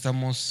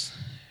Estamos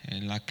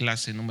en la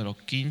clase número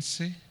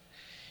 15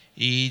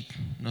 y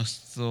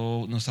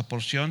nuestra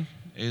porción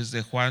es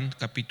de Juan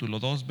capítulo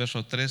 2,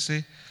 verso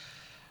 13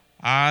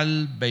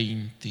 al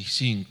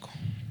 25.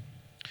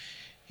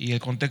 Y el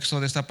contexto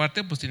de esta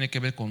parte pues tiene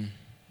que ver con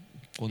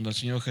cuando el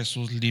Señor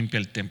Jesús limpia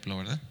el templo,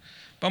 ¿verdad?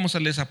 Vamos a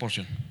leer esa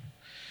porción.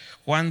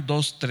 Juan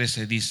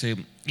 2:13 dice: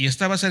 y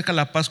estaba cerca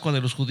la Pascua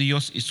de los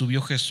judíos, y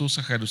subió Jesús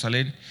a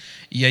Jerusalén,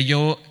 y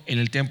halló en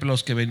el templo a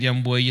los que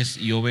vendían bueyes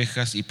y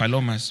ovejas y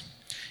palomas,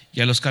 y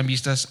a los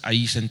cambistas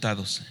ahí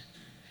sentados.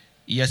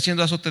 Y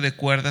haciendo azote de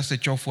cuerdas,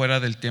 echó fuera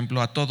del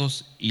templo a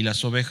todos, y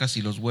las ovejas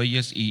y los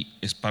bueyes, y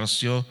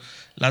esparció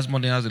las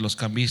monedas de los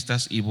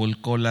cambistas, y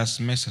volcó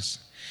las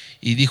mesas.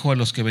 Y dijo a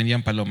los que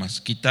vendían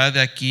palomas: quitad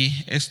de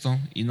aquí esto,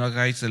 y no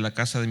hagáis de la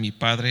casa de mi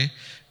padre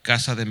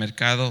casa de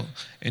mercado.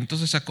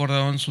 Entonces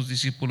acordaron sus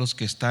discípulos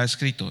que está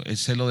escrito: el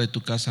celo de tu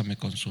casa me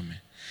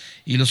consume.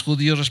 Y los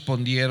judíos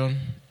respondieron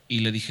y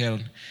le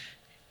dijeron: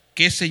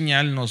 ¿qué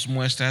señal nos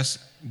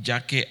muestras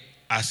ya que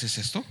haces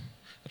esto?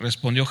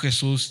 Respondió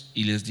Jesús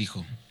y les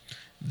dijo: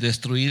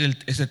 destruid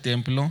este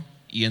templo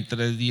y en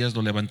 3 días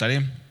lo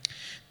levantaré.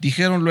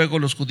 Dijeron luego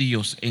los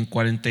judíos: en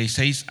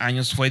 46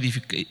 años fue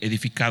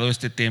edificado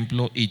este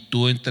templo, y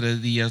tú en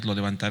 3 días lo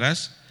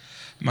levantarás.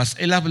 Mas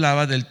él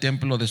hablaba del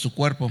templo de su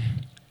cuerpo.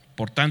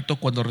 Por tanto,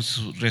 cuando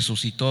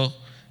resucitó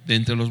de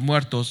entre los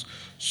muertos,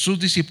 sus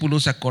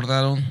discípulos se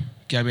acordaron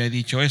que había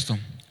dicho esto,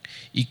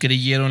 y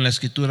creyeron la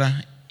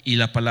escritura y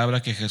la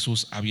palabra que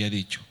Jesús había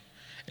dicho.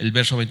 El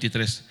verso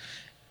 23: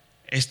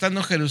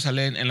 estando en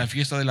Jerusalén en la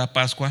fiesta de la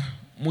Pascua,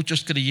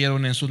 muchos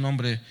creyeron en su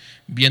nombre,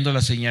 viendo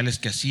las señales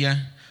que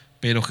hacía.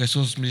 Pero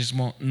Jesús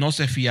mismo no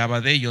se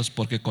fiaba de ellos,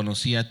 porque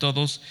conocía a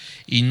todos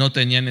y no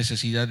tenía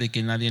necesidad de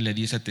que nadie le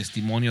diese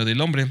testimonio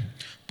del hombre,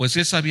 pues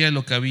él sabía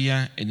lo que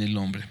había en el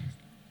hombre.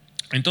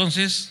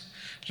 Entonces,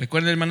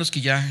 recuerden, hermanos, que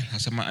ya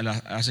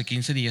hace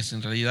 15 días,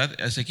 en realidad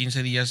hace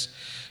 15 días,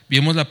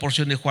 vimos la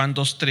porción de Juan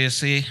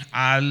 2:13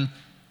 al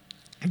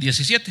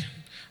 17,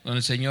 donde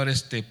el Señor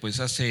pues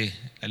hace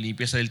la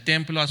limpieza del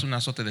templo, hace un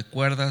azote de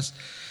cuerdas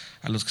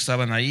a los que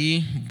estaban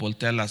ahí,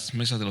 voltea las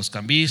mesas de los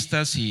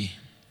cambistas y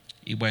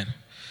bueno,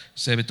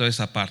 se ve toda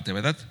esa parte,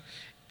 ¿verdad?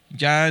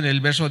 Ya en el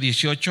verso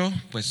 18,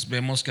 pues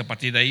vemos que a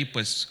partir de ahí,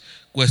 pues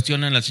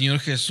cuestionan al Señor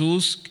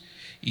Jesús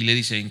y le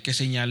dicen: ¿qué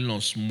señal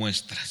nos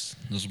muestras?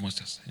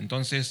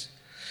 Entonces,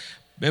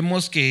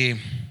 vemos que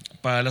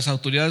para las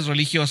autoridades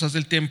religiosas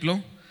del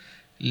templo,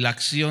 la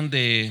acción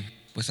de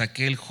pues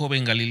aquel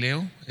joven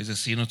Galileo, es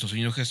decir, nuestro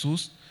Señor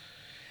Jesús,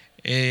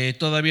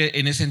 todavía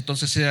en ese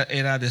entonces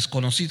era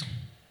desconocido.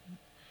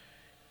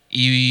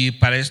 Y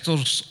para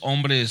estos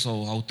hombres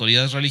o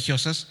autoridades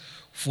religiosas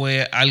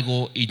fue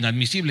algo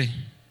inadmisible.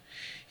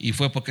 Y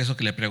fue porque eso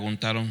que le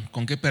preguntaron: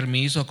 ¿con qué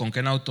permiso, con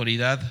qué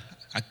autoridad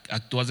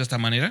actúas de esta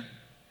manera?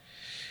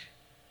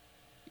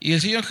 Y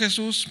el Señor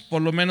Jesús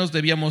por lo menos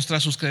debía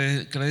mostrar sus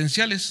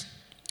credenciales,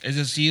 es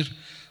decir,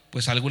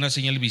 pues alguna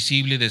señal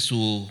visible de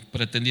su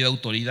pretendida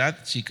autoridad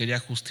si quería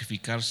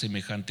justificar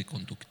semejante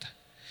conducta.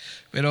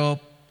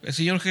 Pero el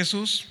Señor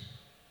Jesús,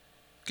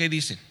 ¿qué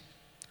dice?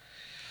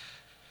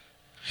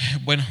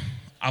 Bueno,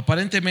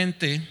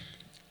 aparentemente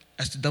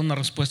da una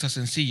respuesta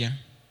sencilla,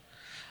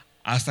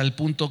 hasta el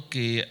punto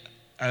que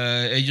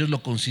ellos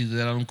lo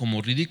consideraron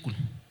como ridículo.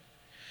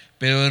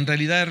 Pero en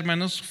realidad,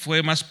 hermanos,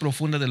 fue más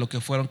profunda de lo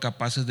que fueron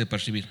capaces de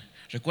percibir.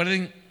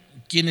 Recuerden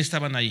quiénes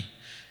estaban ahí.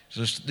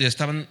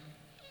 Estaban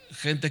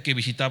gente que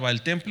visitaba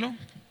el templo,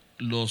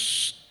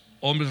 los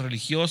hombres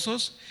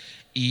religiosos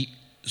y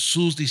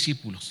sus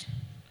discípulos.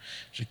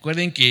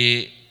 Recuerden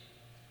que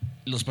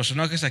los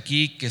personajes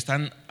aquí que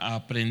están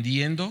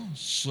aprendiendo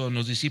son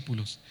los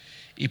discípulos,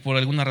 y por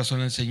alguna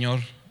razón el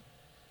Señor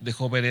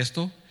dejó ver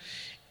esto,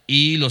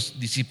 y los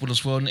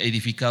discípulos fueron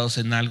edificados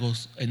en algo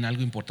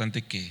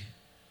importante que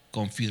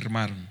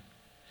confirmaron.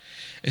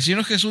 El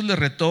Señor Jesús les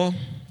retó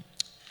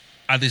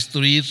a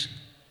destruir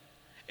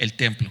el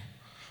templo,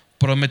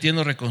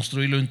 prometiendo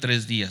reconstruirlo en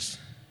 3 días.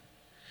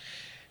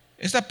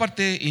 Esta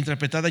parte,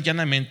 interpretada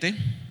llanamente,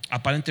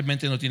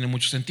 aparentemente no tiene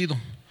mucho sentido,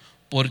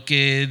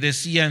 porque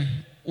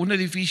decían: un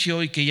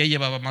edificio y que ya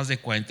llevaba más de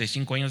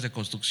 45 años de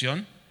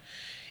construcción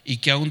y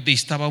que aún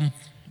distaba un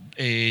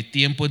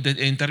tiempo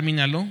en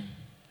terminarlo,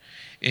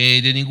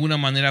 de ninguna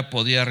manera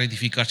podía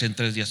reedificarse en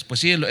 3 días. Pues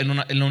sí,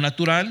 en lo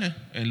natural,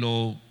 en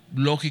lo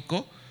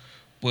lógico,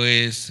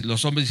 pues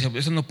los hombres dicen: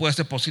 eso no puede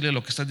ser posible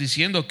lo que estás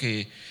diciendo,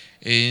 que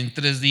en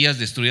 3 días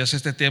destruyas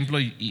este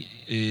templo y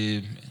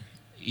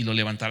lo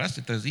levantarás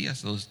en 3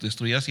 días, lo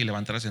destruyas y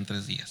levantarás en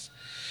 3 días.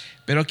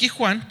 Pero aquí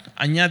Juan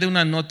añade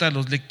una nota a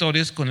los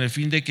lectores con el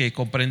fin de que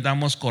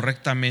comprendamos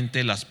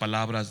correctamente las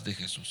palabras de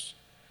Jesús.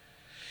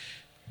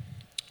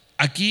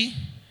 Aquí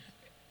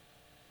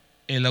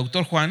el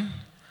autor Juan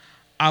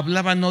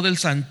hablaba no del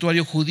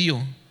santuario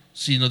judío,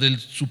 sino de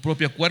su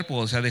propio cuerpo,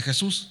 o sea, de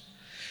Jesús,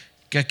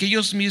 que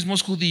aquellos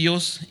mismos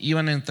judíos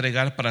iban a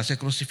entregar para ser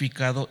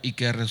crucificado y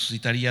que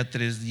resucitaría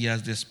 3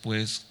 días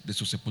después de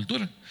su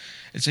sepultura.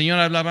 El Señor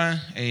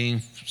hablaba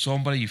en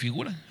sombra y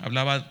figura,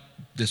 hablaba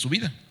de su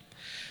vida.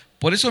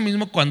 Por eso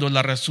mismo, cuando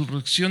la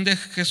resurrección de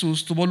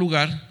Jesús tuvo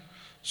lugar,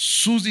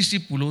 sus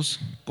discípulos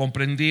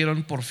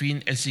comprendieron por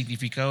fin el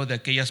significado de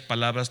aquellas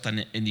palabras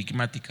tan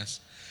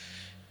enigmáticas.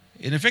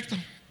 En efecto,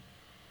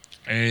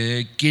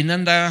 quien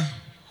anda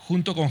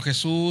junto con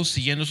Jesús,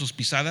 siguiendo sus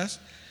pisadas,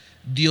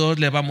 Dios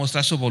le va a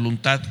mostrar su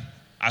voluntad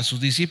a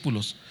sus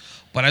discípulos.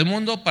 Para el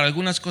mundo, para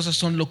algunas cosas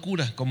son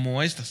locura,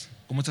 como estas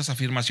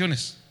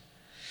afirmaciones.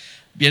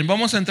 Bien,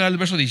 vamos a entrar al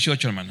verso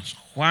 18, hermanos.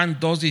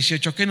 Juan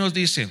 2:18, ¿qué nos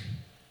dice?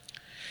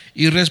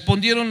 Y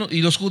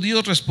los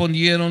judíos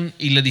respondieron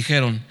y le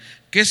dijeron: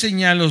 ¿qué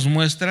señal nos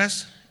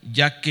muestras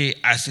ya que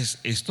haces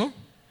esto?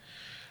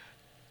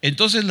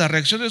 Entonces la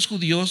reacción de los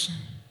judíos,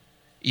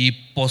 y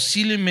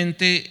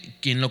posiblemente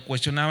quien lo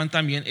cuestionaban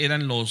también,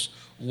 eran los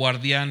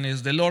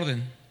guardianes del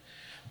orden,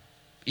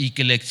 y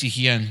que le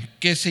exigían: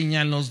 ¿qué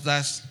señal nos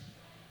das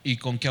y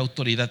con qué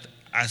autoridad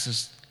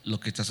haces lo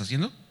que estás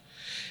haciendo?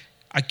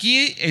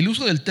 Aquí el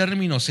uso del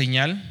término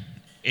señal,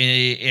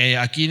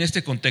 aquí en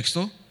este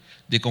contexto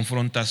de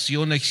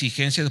confrontación,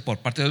 exigencia por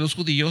parte de los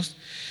judíos,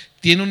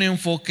 tiene un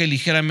enfoque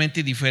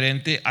ligeramente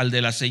diferente al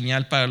de la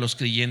señal para los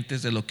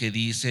creyentes de lo que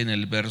dice en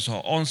el verso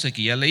 11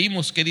 que ya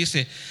leímos, que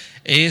dice: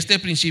 este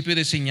principio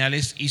de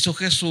señales hizo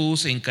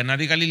Jesús en Caná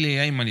de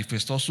Galilea y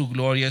manifestó su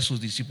gloria y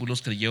sus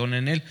discípulos creyeron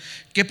en él.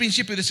 ¿Qué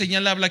principio de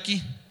señal habla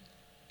aquí?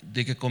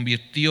 De que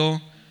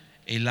convirtió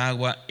el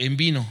agua en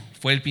vino.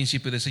 Fue el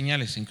principio de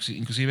señales,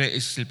 inclusive ese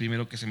es el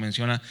primero que se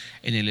menciona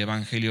en el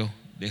Evangelio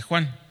de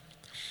Juan.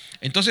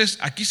 Entonces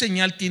aquí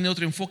señal tiene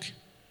otro enfoque.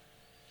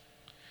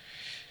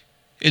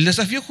 El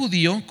desafío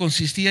judío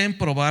consistía en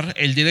probar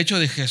el derecho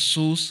de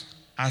Jesús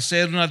a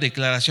hacer una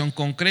declaración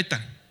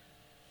concreta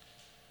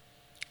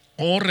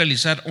o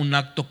realizar un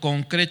acto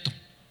concreto.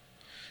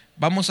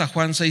 Vamos a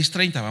Juan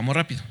 6:30, vamos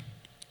rápido.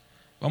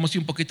 Vamos a ir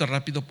un poquito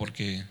rápido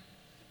porque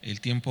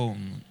el tiempo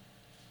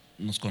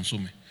nos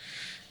consume.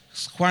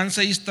 Juan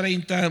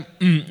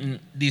 6:30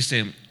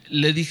 dice: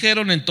 le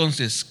dijeron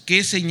entonces: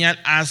 ¿qué señal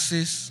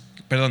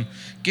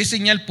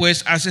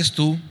pues haces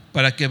tú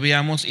para que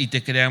veamos y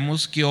te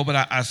creamos? ¿Qué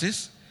obra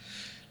haces?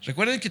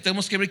 Recuerden que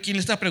tenemos que ver quién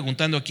le está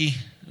preguntando aquí.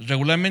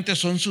 Regularmente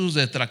son sus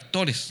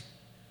detractores.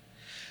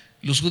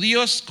 Los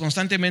judíos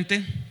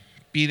constantemente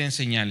piden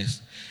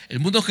señales. El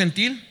mundo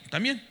gentil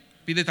también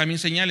pide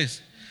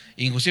señales.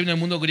 Inclusive en el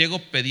mundo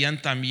griego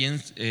pedían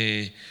también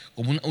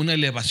como una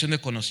elevación de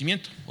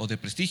conocimiento o de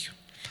prestigio.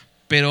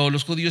 Pero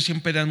los judíos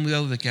siempre eran muy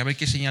dados de que a ver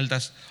qué señal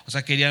das. O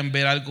sea, querían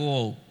ver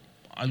algo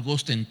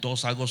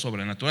ostentoso, algo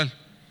sobrenatural.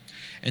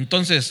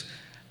 Entonces,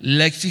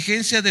 la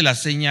exigencia de la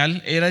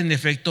señal era en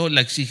efecto la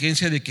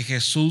exigencia de que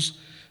Jesús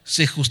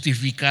se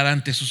justificara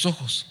ante sus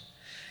ojos.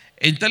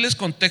 En tales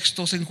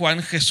contextos en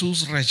Juan,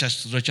 Jesús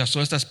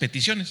rechazó estas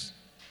peticiones.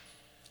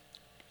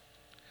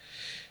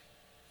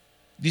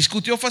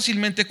 Discutió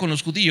fácilmente con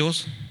los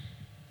judíos,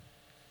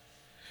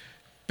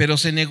 pero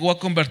se negó a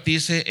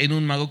convertirse en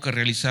un mago que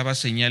realizaba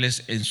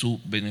señales en su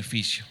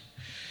beneficio.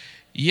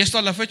 Y esto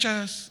a la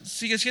fecha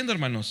sigue siendo,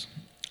 hermanos.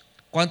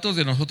 ¿Cuántos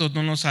de nosotros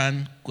no nos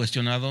han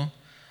cuestionado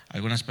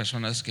algunas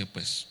personas que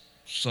pues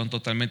son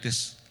totalmente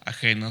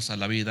ajenas a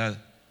la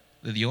vida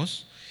de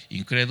Dios,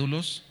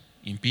 incrédulos,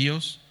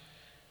 impíos,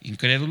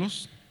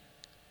 incrédulos,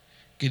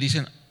 que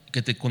dicen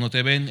que cuando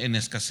te ven en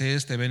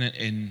escasez, te ven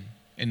en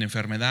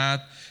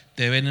enfermedad,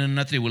 te ven en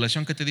una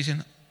tribulación, que te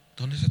dicen: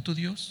 ¿dónde está tu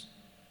Dios?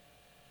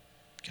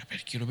 Que a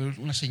ver, quiero ver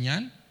una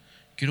señal,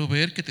 quiero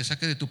ver que te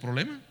saque de tu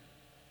problema.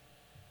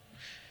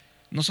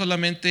 No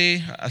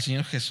solamente al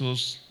Señor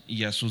Jesús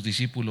y a sus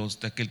discípulos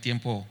de aquel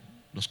tiempo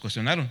los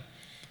cuestionaron,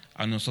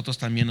 a nosotros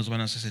también nos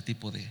van a hacer ese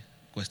tipo de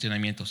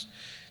cuestionamientos.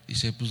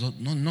 Dice: pues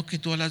no que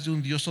tú hablas de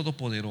un Dios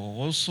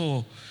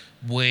todopoderoso,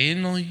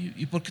 bueno,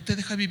 ¿y por qué te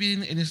deja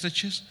vivir en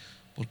estrechez?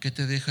 ¿Por qué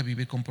te deja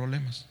vivir con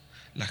problemas?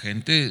 La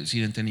gente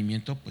sin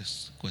entendimiento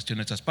pues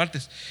cuestiona estas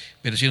partes.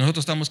 Pero si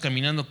nosotros estamos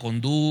caminando con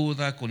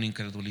duda, con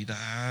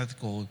incredulidad,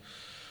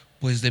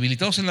 pues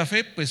debilitados en la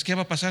fe, pues ¿qué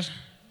va a pasar?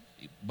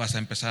 Vas a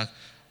empezar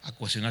a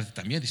cuestionarte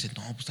también. Dice: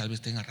 no, pues tal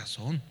vez tenga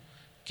razón,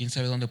 quién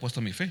sabe dónde he puesto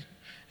mi fe.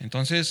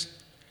 Entonces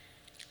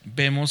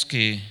vemos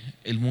que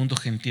el mundo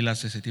gentil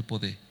hace ese tipo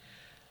de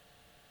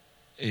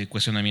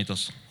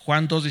cuestionamientos.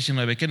 Juan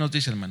 2:19, ¿qué nos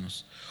dice,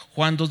 hermanos?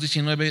 Juan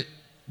 2:19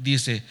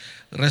 dice: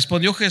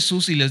 respondió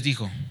Jesús y les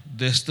dijo: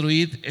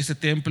 destruid este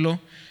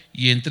templo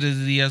y en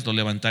 3 días lo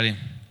levantaré.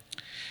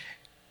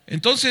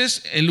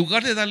 Entonces, en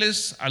lugar de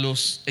darles a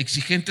los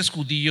exigentes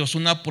judíos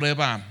una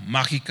prueba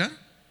mágica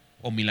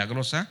o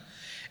milagrosa,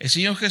 el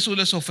Señor Jesús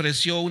les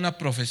ofreció una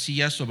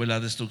profecía sobre la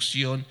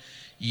destrucción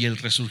y el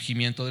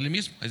resurgimiento del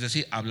mismo, es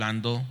decir,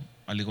 hablando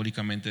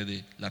alegóricamente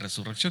de la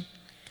resurrección.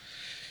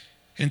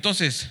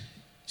 Entonces,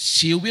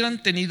 si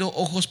hubieran tenido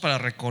ojos para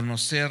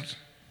reconocer,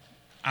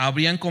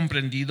 habrían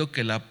comprendido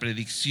que la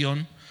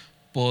predicción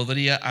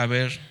podría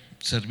haber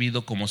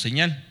servido como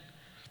señal.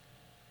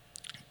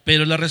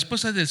 Pero la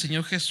respuesta del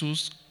Señor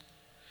Jesús,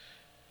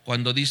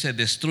 cuando dice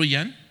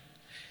destruyan,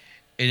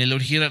 en el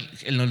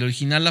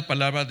original la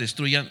palabra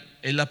destruyan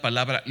es la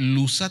palabra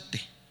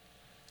luzate,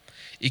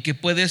 y que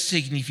puede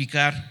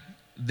significar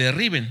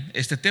derriben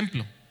este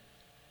templo.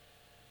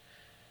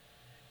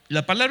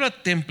 La palabra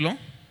templo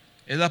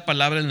es la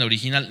palabra en el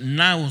original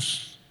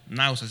naos,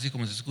 así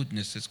como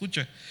se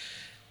escucha.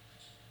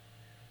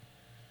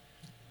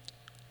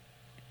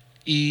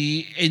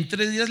 Y en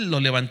 3 días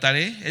lo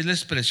levantaré, es la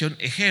expresión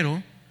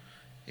ejero,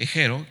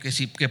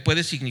 que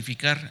puede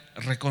significar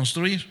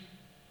reconstruir.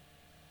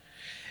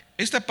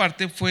 Esta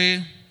parte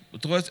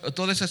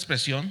toda esa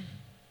expresión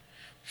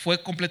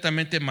fue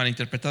completamente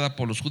malinterpretada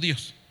por los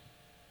judíos.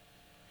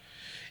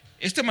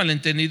 Este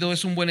malentendido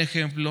es un buen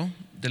ejemplo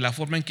de la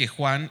forma en que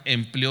Juan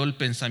empleó el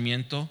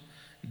pensamiento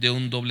de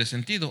un doble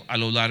sentido a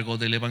lo largo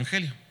del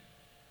Evangelio.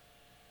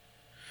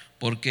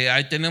 Porque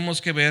ahí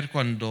tenemos que ver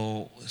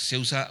cuando se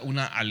usa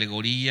una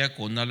alegoría,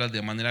 cuando habla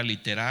de manera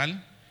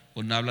literal,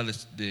 cuando habla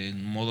de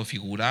modo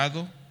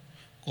figurado,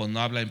 cuando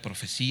habla en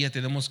profecía.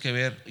 Tenemos que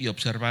ver y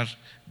observar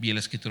bien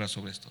la escritura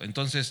sobre esto.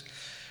 Entonces,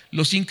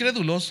 los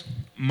incrédulos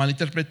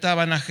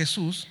malinterpretaban a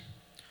Jesús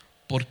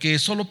porque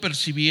solo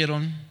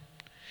percibieron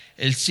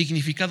el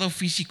significado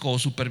físico o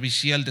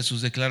superficial de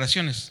sus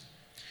declaraciones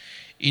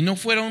y no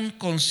fueron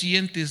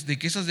conscientes de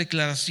que esas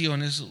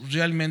declaraciones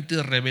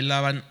realmente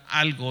revelaban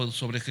algo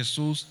sobre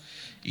Jesús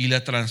y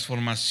la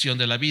transformación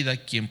de la vida,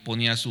 quien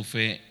ponía su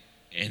fe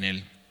en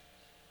él.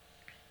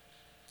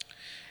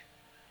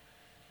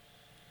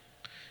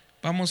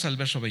 Vamos al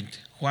verso 20,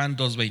 Juan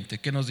 2:20,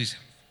 ¿qué nos dice?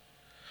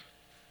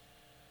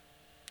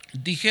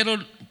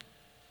 Dijeron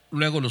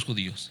luego los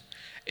judíos: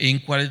 en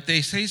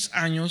 46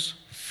 años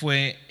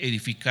fue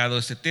edificado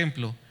este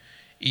templo,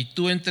 y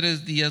tú en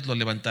 3 días lo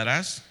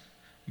levantarás.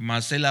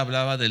 Mas él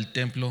hablaba del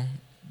templo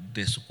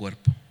de su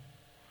cuerpo.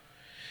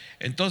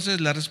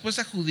 Entonces la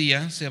respuesta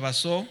judía se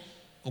basó,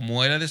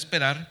 como era de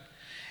esperar,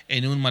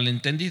 en un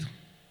malentendido.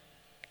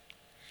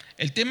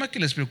 El tema que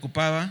les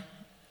preocupaba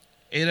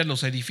eran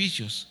los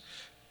edificios,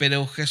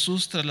 pero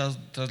Jesús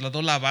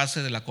trasladó la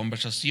base de la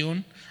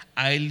conversación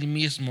a él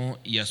mismo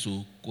y a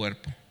su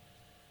cuerpo.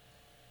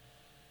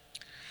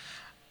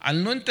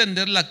 Al no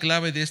entender la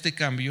clave de este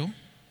cambio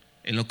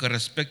en lo que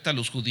respecta a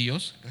los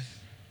judíos,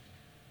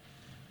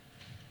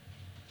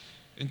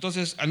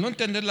 entonces, al no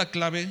entender la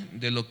clave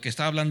de lo que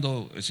está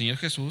hablando el Señor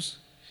Jesús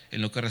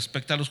en lo que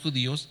respecta a los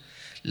judíos,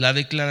 la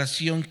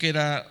declaración que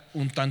era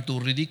un tanto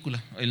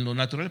ridícula en lo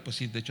natural, pues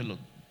sí, de hecho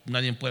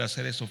nadie puede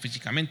hacer eso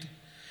físicamente,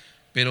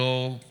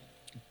 pero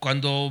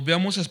cuando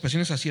veamos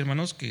expresiones así,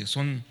 hermanos, que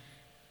son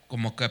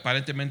como que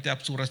aparentemente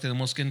absurdas,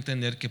 tenemos que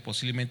entender que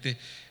posiblemente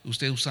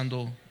usted,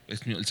 usando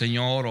el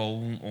Señor o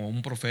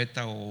un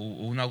profeta o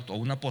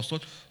un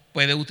apóstol,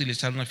 puede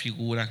utilizar una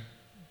figura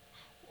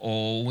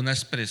o una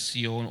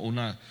expresión,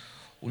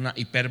 una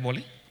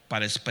hipérbole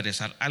para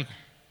expresar algo.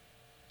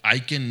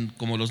 Hay quien,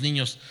 como los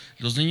niños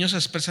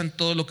expresan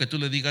todo lo que tú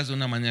le digas de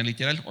una manera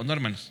literal, ¿o no,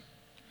 hermanos?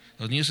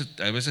 Los niños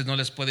a veces no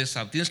les puedes,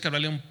 tienes que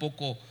hablarle un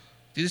poco,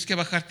 tienes que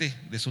bajarte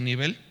de su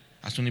nivel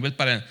a su nivel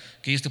para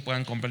que ellos te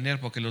puedan comprender,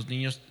 porque los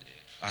niños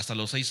hasta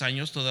los 6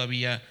 años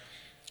todavía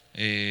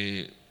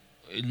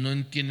no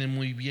entienden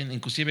muy bien.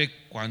 Inclusive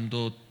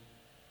cuando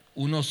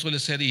uno suele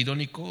ser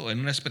irónico en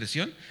una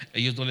expresión,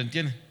 ellos no lo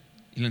entienden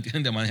y lo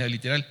entienden de manera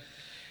literal.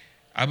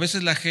 A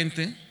veces la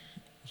gente,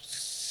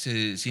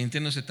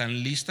 sintiéndose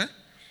tan lista,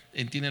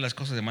 entiende las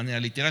cosas de manera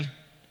literal.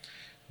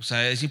 O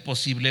sea, es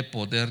imposible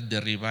poder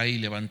derribar y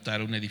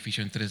levantar un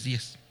edificio en 3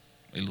 días.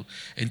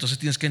 Entonces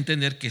tienes que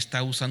entender que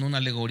está usando una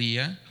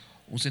alegoría,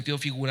 un sentido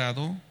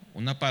figurado,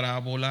 una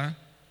parábola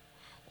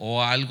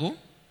o algo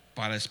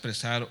para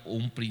expresar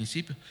un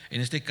principio. En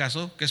este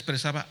caso, que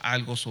expresaba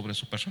algo sobre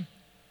su persona.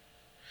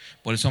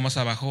 Por eso más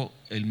abajo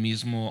el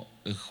mismo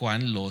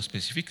Juan lo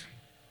especifica.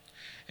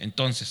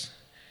 Entonces,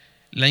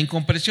 la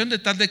incomprensión de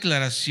tal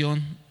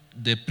declaración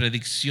de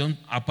predicción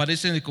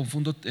aparece en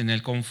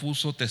el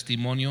confuso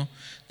testimonio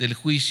del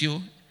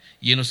juicio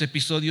y en los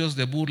episodios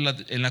de burla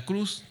en la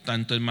cruz,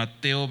 tanto en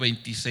Mateo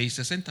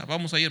 26:60.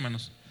 Vamos ahí,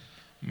 hermanos.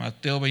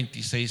 Mateo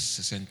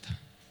 26:60.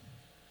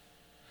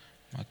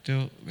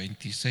 Mateo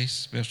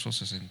 26, versos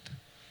 60.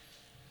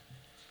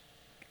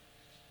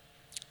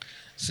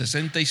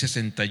 60 y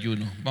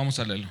 61. Vamos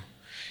a leerlo.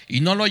 Y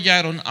no lo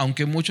hallaron,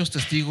 aunque muchos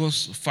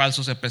testigos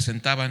falsos se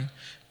presentaban,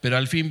 pero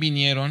al fin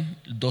vinieron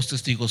 2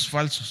 testigos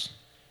falsos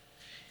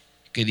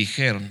que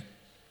dijeron: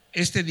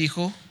 este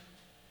dijo,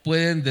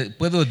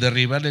 puedo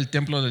derribar el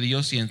templo de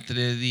Dios y en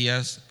 3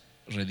 días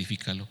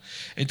reedificarlo.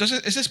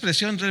 Entonces esa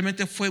expresión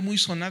realmente fue muy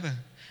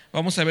sonada.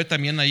 Vamos a ver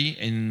también ahí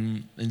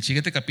en el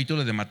siguiente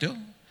capítulo de Mateo,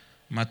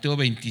 Mateo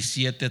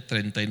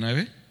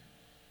 27:39.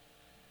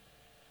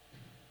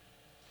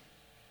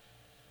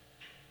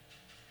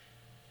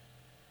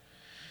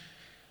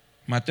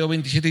 Mateo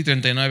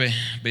 27:39,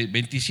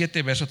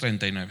 27 verso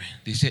 39.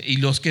 Dice: y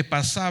los que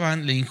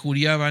pasaban le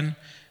injuriaban,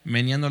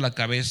 meneando la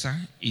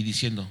cabeza y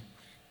diciendo: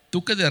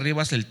 tú que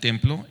derribas el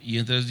templo y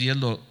en 3 días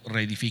lo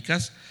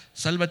reedificas,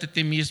 sálvate a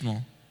ti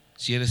mismo,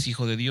 si eres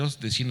hijo de Dios,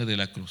 desciende de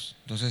la cruz.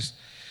 Entonces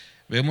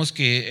vemos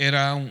que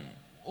era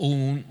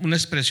una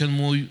expresión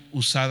muy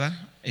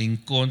usada en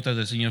contra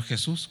del Señor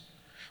Jesús,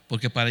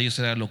 porque para ellos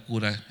era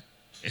locura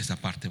esa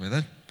parte,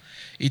 ¿verdad?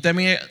 Y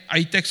también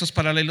hay textos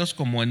paralelos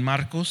como en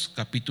Marcos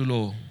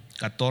capítulo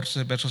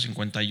 14 verso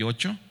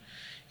 58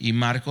 y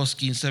Marcos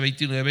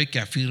 15:29, que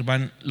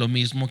afirman lo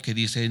mismo que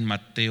dice en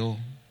Mateo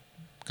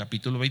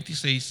capítulo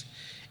 26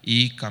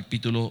 y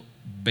capítulo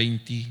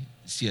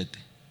 27.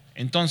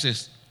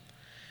 Entonces,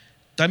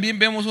 también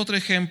vemos otro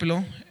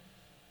ejemplo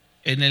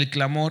en el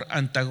clamor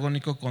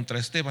antagónico contra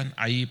Esteban,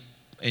 ahí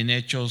en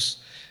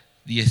Hechos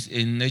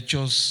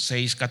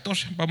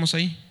 6:14. Vamos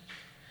ahí.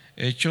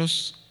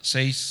 Hechos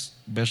 6,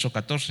 verso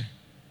 14.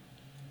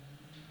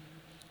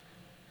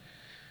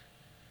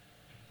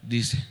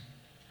 Dice: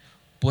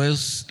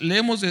 pues le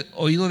hemos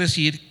oído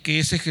decir que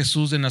ese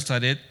Jesús de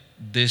Nazaret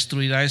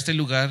destruirá este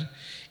lugar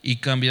y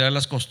cambiará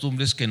las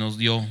costumbres que nos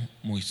dio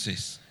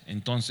Moisés.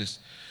 Entonces,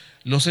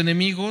 los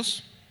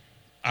enemigos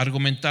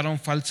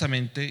argumentaron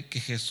falsamente que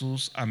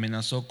Jesús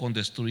amenazó con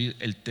destruir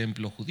el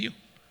templo judío.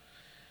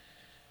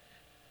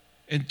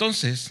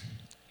 Entonces,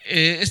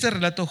 este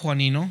relato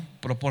juanino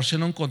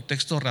proporciona un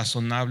contexto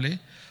razonable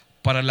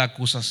para la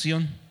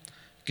acusación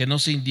que no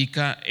se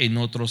indica en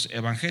otros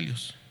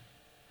evangelios.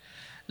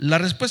 La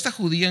respuesta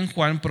judía en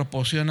Juan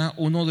proporciona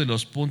uno de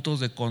los puntos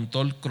de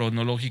control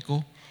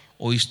cronológico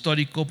o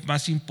histórico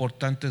más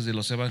importantes de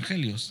los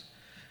evangelios.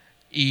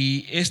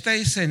 Y esta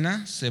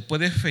escena se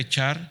puede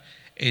fechar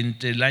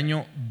entre el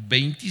año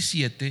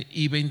 27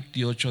 y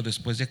 28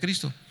 después de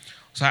Cristo.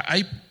 O sea,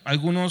 hay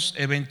algunos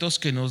eventos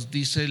que nos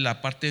dice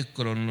la parte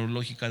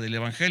cronológica del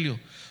evangelio,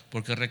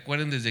 porque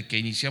recuerden, desde que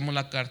iniciamos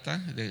la carta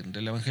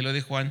del evangelio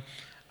de Juan,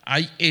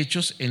 hay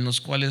hechos en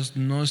los cuales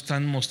no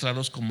están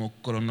mostrados como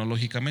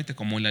cronológicamente,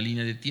 como en la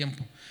línea de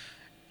tiempo.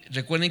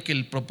 Recuerden que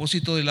el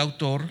propósito del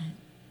autor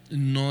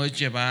no es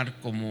llevar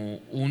como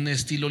un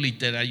estilo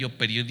literario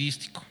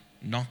periodístico,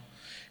 no.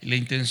 La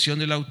intención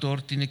del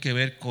autor tiene que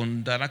ver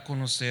con dar a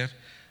conocer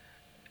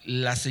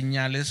las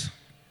señales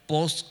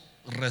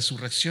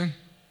post-resurrección.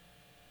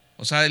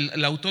 O sea,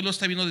 el autor lo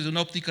está viendo desde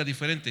una óptica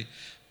diferente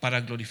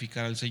para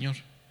glorificar al Señor.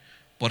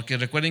 Porque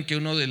recuerden que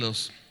uno de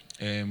los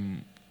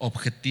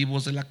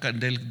objetivos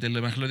del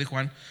Evangelio de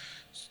Juan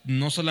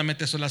no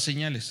solamente son las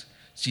señales,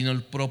 sino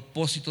el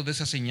propósito de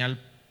esa señal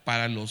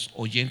para los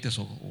oyentes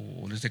o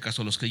en este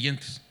caso los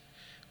creyentes,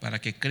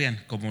 para que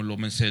crean,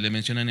 como se le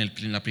menciona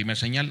en la primera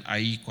señal,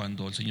 ahí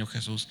cuando el Señor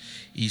Jesús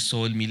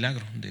hizo el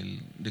milagro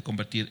de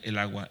convertir el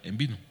agua en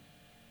vino.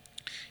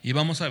 Y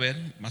vamos a ver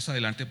más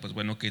adelante, pues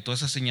bueno, que todas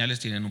esas señales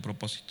tienen un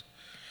propósito.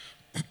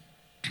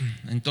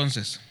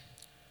 Entonces,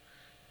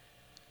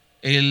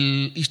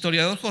 el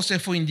historiador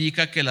Josefo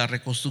indica que la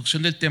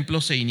reconstrucción del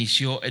templo se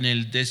inició en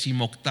el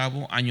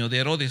 18º año de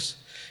Herodes,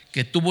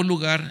 que tuvo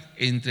lugar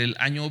entre el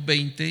año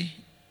 20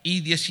 y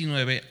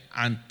 19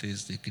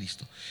 antes de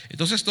Cristo.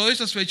 Entonces, todas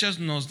estas fechas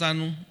nos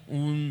dan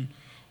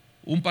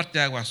un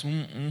parteaguas,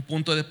 un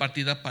punto de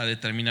partida para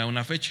determinar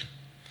una fecha.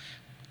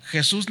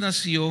 Jesús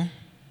nació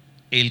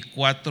el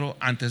 4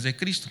 antes de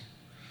Cristo,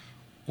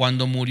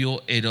 cuando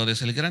murió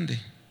Herodes el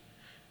Grande.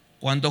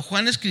 Cuando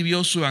Juan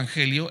escribió su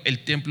evangelio,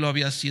 el templo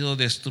había sido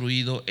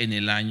destruido en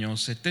el año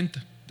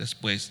 70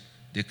 después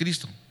de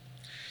Cristo.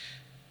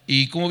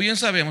 Y como bien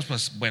sabemos,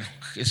 pues bueno,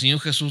 el Señor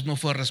Jesús no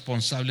fue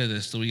responsable de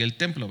destruir el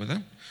templo,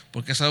 ¿verdad?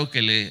 Porque es algo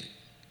que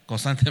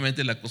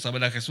constantemente le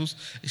acusaban a Jesús: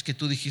 es que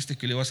tú dijiste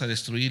que lo ibas a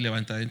destruir y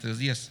levantar en 3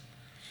 días.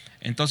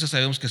 Entonces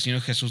sabemos que el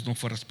Señor Jesús no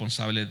fue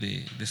responsable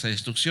de esa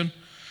destrucción.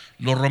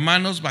 Los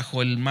romanos,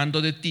 bajo el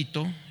mando de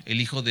Tito, el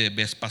hijo de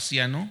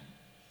Vespasiano,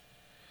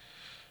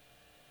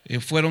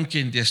 fueron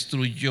quien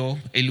destruyó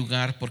el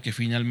lugar porque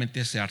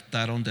finalmente se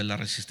hartaron de la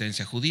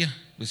resistencia judía.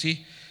 Pues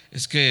sí,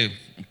 es que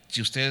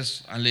si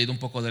ustedes han leído un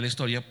poco de la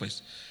historia,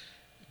 pues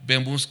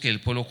vemos que el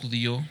pueblo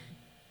judío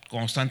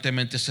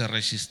constantemente se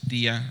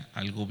resistía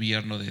al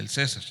gobierno del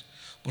César,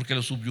 porque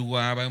los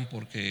subyugaban,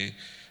 porque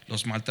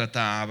los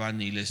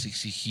maltrataban y les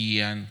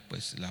exigían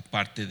pues la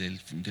parte del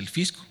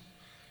fisco.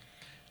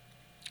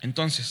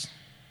 Entonces,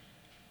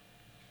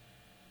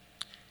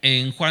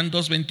 en Juan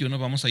 2:21,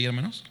 vamos ahí,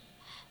 hermanos.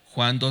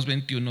 Juan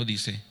 2:21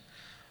 dice: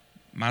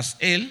 mas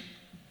él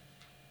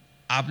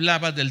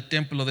hablaba del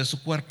templo de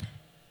su cuerpo.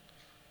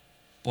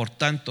 Por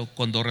tanto,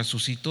 cuando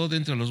resucitó de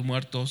entre los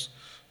muertos,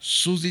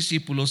 sus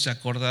discípulos se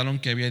acordaron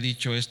que había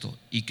dicho esto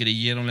y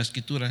creyeron la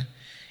escritura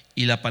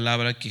y la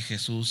palabra que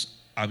Jesús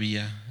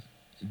había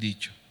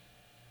dicho.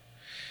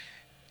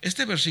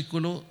 Este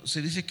versículo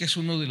se dice que es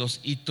uno de los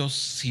hitos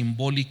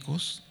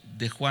simbólicos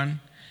de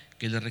Juan,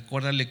 que le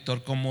recuerda al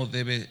lector cómo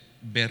debe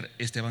ver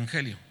este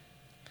evangelio.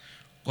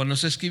 Cuando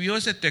se escribió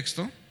ese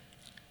texto,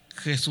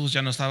 Jesús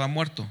ya no estaba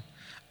muerto,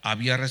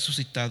 había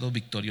resucitado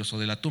victorioso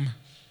de la tumba.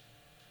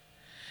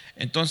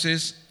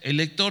 Entonces, el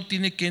lector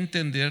tiene que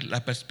entender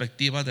la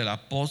perspectiva de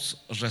la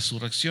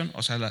post-resurrección,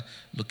 o sea,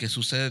 lo que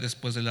sucede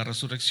después de la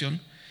resurrección,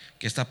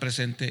 que está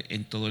presente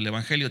en todo el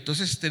evangelio.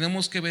 Entonces,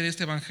 tenemos que ver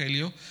este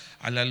evangelio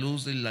a la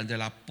luz de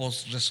la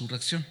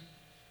post-resurrección.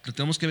 Lo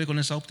tenemos que ver con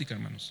esa óptica,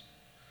 hermanos.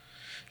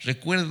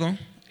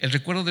 El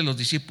recuerdo de los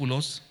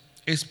discípulos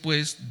es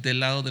pues del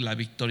lado de la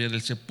victoria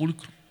del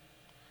sepulcro.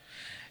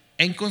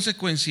 En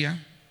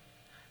consecuencia,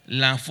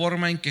 la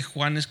forma en que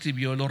Juan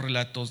escribió los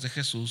relatos de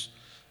Jesús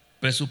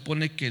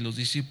presupone que los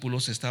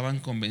discípulos estaban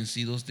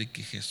convencidos de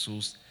que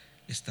Jesús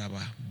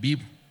estaba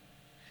vivo.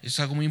 Eso es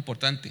algo muy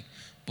importante,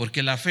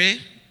 Porque la fe,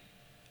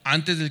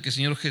 antes de que el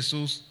Señor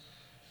Jesús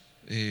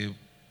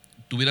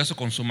tuviera su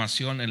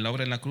consumación en la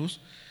obra en la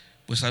cruz,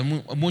 pues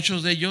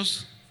muchos de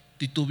ellos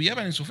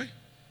titubeaban en su fe.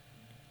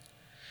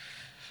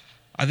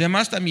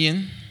 Además,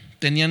 también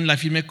tenían la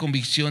firme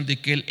convicción de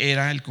que Él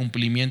era el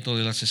cumplimiento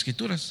de las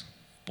Escrituras.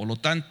 Por lo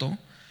tanto,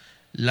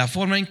 la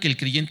forma en que el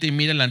creyente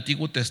mira el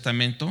Antiguo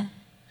Testamento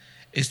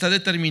está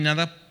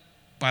determinada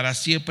para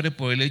siempre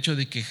por el hecho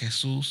de que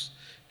Jesús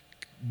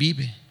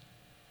vive.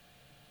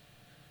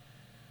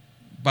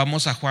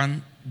 Vamos a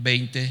Juan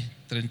 20,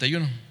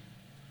 31.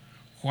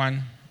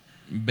 Juan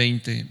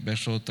 20,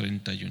 verso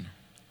 31.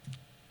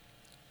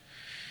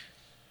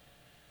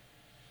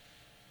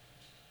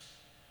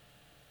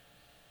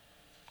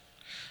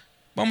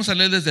 Vamos a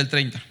leer desde el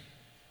 30.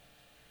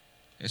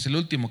 Es el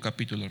último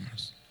capítulo,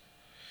 hermanos.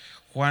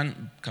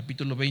 Juan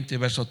capítulo 20,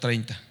 verso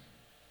 30.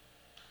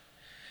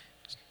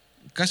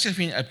 Casi al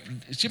fin,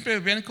 siempre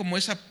vean como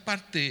esa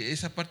parte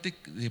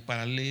de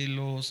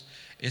paralelos,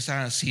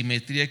 esa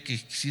simetría que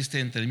existe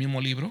entre el mismo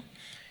libro.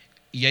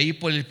 Y ahí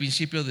por el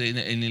principio,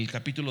 en el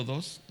capítulo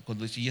 2,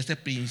 cuando dice, y este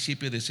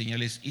principio de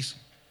señales hizo.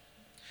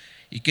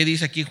 ¿Y qué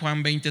dice aquí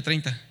Juan 20,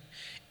 30?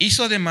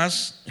 Hizo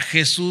además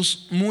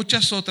Jesús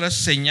muchas otras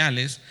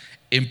señales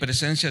en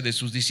presencia de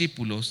sus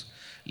discípulos,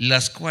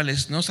 las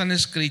cuales no están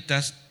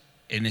escritas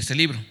en este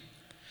libro,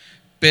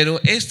 pero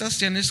estas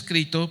se han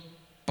escrito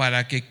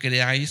para que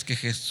creáis que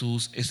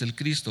Jesús es el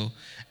Cristo,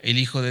 el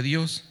Hijo de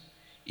Dios,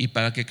 y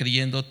para que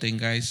creyendo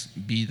tengáis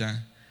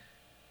vida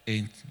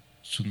en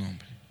su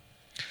nombre.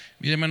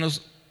 Miren,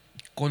 hermanos,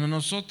 cuando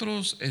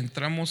nosotros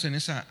entramos en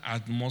esa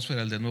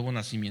atmósfera del nuevo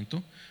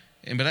nacimiento,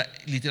 en verdad,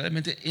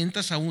 literalmente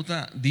entras a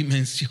una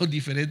dimensión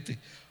diferente,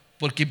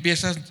 porque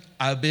empiezas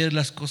a ver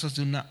las cosas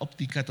de una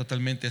óptica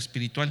totalmente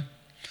espiritual.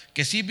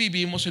 Que sí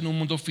vivimos en un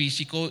mundo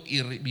físico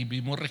y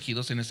vivimos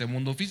regidos en ese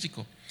mundo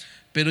físico,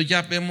 pero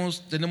ya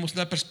tenemos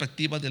una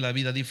perspectiva de la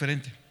vida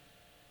diferente.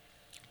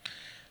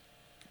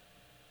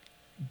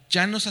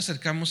 Ya nos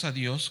acercamos a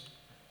Dios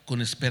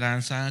con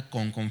esperanza,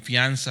 con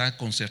confianza,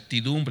 con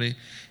certidumbre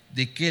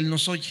de que Él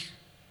nos oye.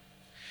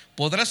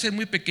 Podrá ser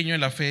muy pequeño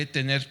en la fe,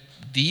 tener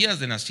días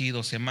de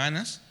nacido,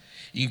 semanas,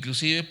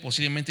 inclusive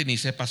posiblemente ni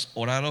sepas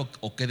orar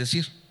o qué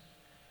decir.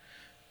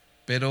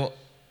 Pero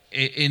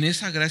en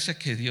esa gracia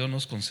que Dios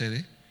nos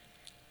concede,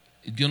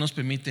 Dios nos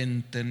permite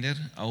entender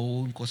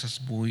aún cosas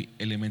muy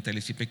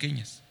elementales y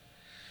pequeñas.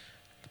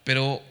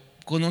 Pero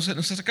cuando nos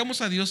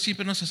acercamos a Dios,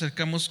 siempre nos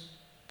acercamos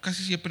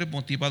casi siempre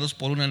motivados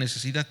por una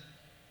necesidad,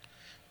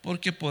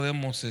 porque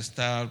podemos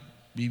estar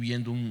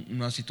viviendo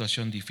una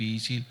situación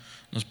difícil,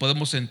 nos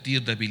podemos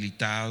sentir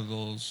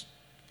debilitados,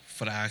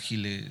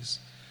 frágiles,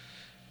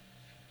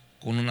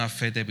 con una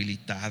fe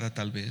debilitada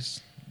tal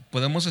vez.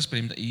 Podemos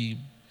experimentar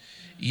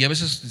y a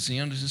veces el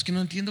Señor dice, es que no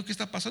entiendo qué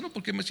está pasando,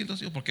 ¿por qué me siento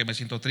así? ¿Por qué me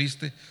siento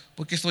triste?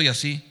 ¿Por qué estoy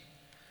así?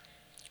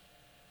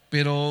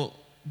 Pero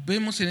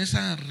vemos en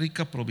esa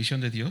rica provisión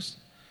de Dios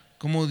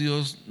cómo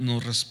Dios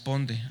nos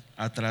responde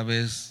a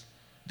través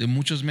de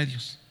muchos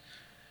medios,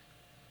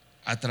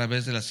 a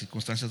través de las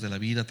circunstancias de la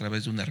vida, a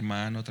través de un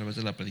hermano, a través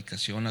de la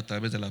predicación, a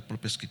través de la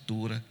propia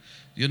escritura.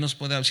 Dios nos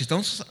puede, si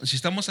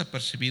estamos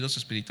apercibidos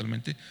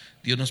espiritualmente,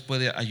 Dios nos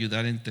puede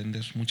ayudar a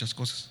entender muchas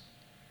cosas.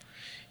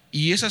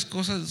 Y esas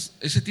cosas,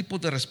 ese tipo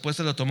de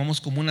respuesta lo tomamos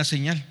como una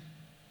señal.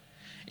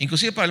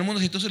 Inclusive para el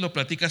mundo, si tú se lo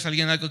platicas a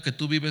alguien algo que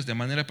tú vives de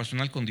manera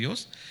personal con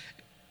Dios,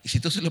 y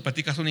si tú se lo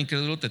platicas a un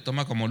incrédulo, te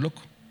toma como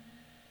loco.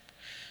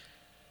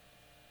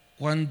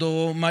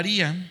 Cuando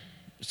María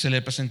se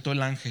le presentó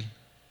el ángel,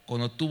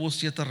 cuando tuvo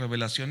ciertas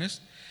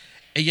revelaciones,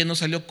 ella no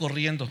salió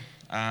corriendo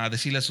a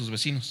decirle a sus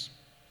vecinos.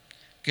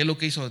 ¿Qué es lo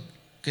que hizo?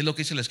 ¿Qué es lo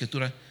que dice la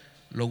Escritura?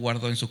 Lo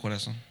guardó en su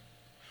corazón.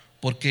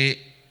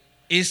 Porque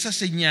esa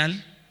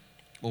señal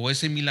o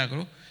ese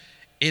milagro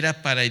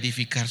era para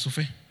edificar su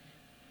fe.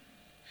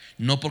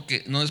 No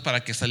es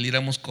para que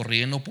saliéramos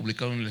corriendo,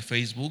 publicaron en el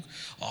Facebook,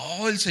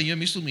 oh, el Señor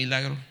me hizo un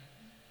milagro.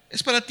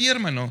 Es para ti,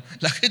 hermano.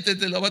 La gente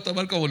te lo va a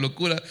tomar como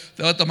locura,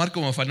 te va a tomar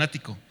como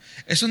fanático.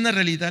 Es una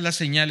realidad las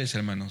señales,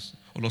 hermanos,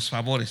 o los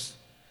favores.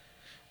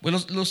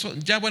 Bueno,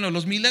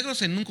 los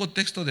milagros en un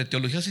contexto de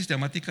teología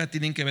sistemática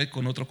tienen que ver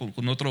con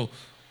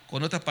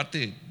otra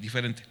parte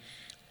diferente.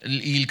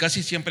 Y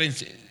casi siempre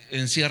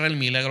encierra el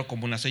milagro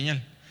como una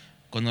señal,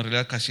 cuando en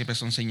realidad casi siempre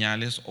son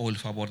señales o el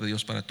favor de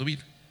Dios para tu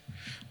vida.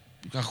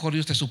 A lo mejor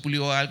Dios te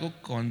suplió algo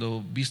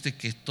cuando viste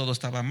que todo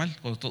estaba mal,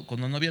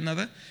 cuando no había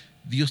nada,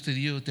 Dios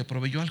te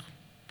proveyó algo.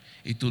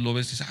 Y tú lo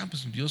ves y dices,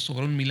 pues Dios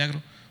sobró un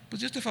milagro. Pues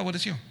Dios te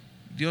favoreció.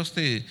 Dios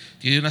te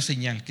dio una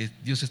señal que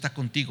Dios está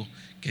contigo,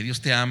 que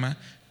Dios te ama,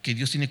 que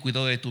Dios tiene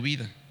cuidado de tu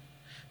vida.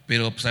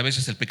 Pero pues a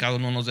veces el pecado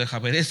no nos deja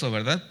ver eso,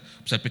 ¿verdad?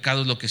 Pues el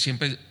pecado es lo que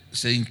siempre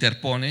se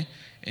interpone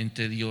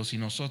entre Dios y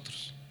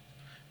nosotros.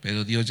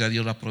 Pero Dios ya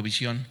dio la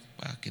provisión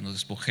para que nos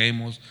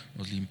despojemos,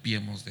 nos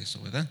limpiemos de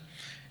eso, ¿verdad?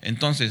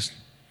 Entonces,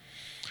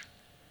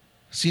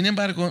 sin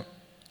embargo,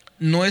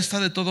 no está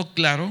de todo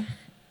claro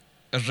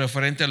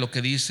referente a lo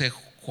que dice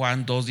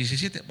Juan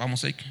 2:17.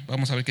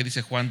 Vamos a ver qué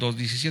dice Juan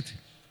 2:17.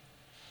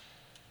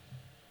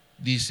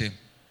 Dice: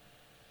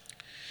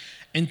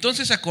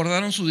 Entonces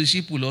acordaron sus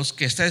discípulos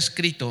que está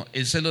escrito: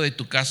 el celo de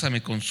tu casa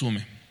me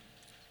consume.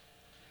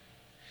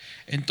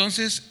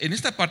 Entonces, en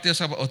esta parte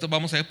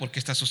vamos a ver por qué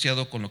está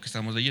asociado con lo que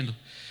estamos leyendo.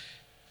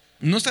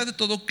 No está de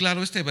todo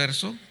claro este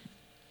verso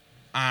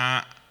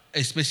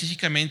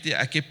específicamente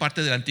a qué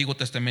parte del Antiguo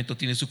Testamento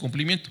tiene su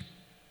cumplimiento.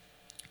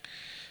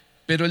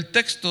 Pero el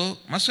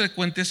texto más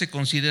frecuente se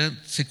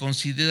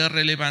considera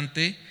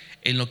relevante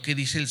en lo que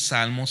dice el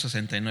Salmo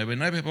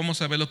 69.9.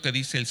 Vamos a ver lo que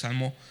dice el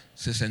Salmo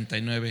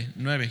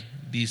 69.9.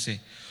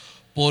 Dice: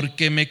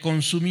 porque me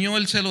consumió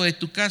el celo de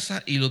tu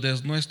casa y los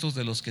denuestos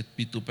de los que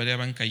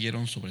vituperaban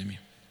cayeron sobre mí.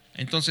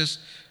 Entonces,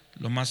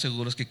 lo más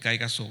seguro es que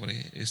caiga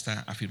sobre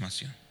esta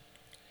afirmación.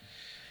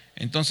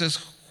 Entonces,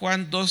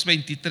 Juan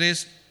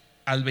 2:23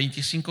 al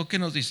 25, ¿qué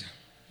nos dice?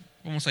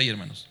 Vamos ahí,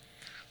 hermanos.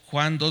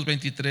 Juan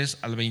 2:23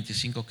 al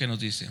 25, ¿qué nos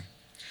dice?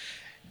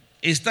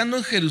 Estando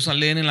en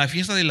Jerusalén en la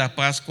fiesta de la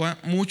Pascua,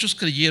 muchos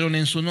creyeron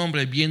en su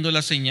nombre, viendo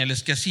las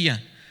señales que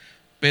hacía.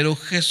 Pero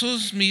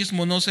Jesús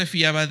mismo no se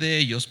fiaba de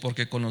ellos,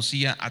 porque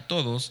conocía a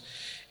todos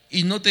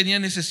y no tenía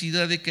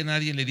necesidad de que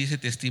nadie le diese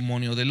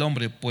testimonio del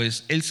hombre,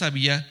 pues él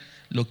sabía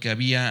lo que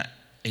había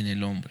en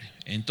el hombre.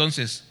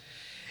 Entonces,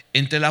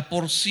 entre la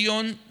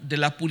porción de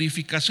la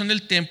purificación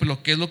del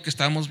templo, que es lo que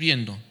estamos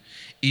viendo,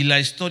 y la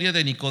historia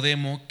de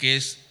Nicodemo, que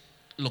es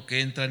lo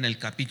que entra en el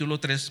capítulo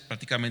 3,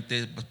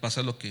 prácticamente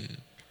pasa lo que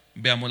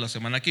veamos la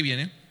semana que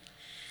viene,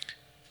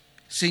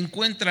 se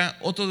encuentra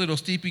otro de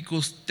los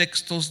típicos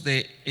textos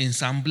de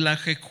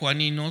ensamblaje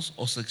juaninos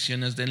o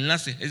secciones de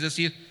enlace. Es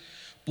decir,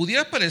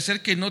 pudiera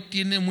parecer que no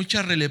tiene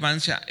mucha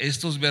relevancia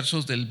estos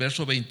versos del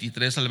verso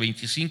 23 al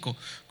 25,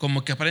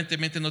 como que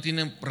aparentemente no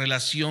tienen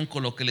relación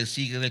con lo que le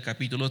sigue del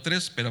capítulo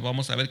 3, pero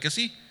vamos a ver que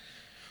sí.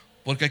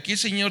 Porque aquí el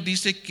Señor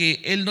dice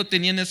que Él no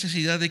tenía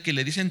necesidad de que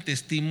le diesen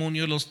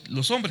testimonio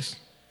los hombres,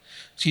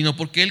 sino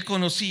porque Él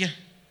conocía,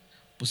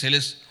 pues Él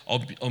es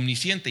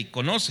omnisciente y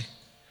conoce.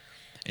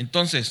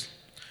 Entonces,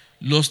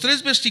 los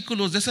 3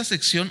 versículos de esa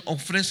sección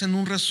ofrecen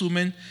un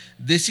resumen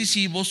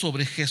decisivo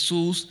sobre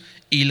Jesús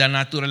y la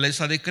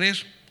naturaleza de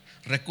creer.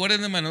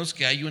 Recuerden, hermanos,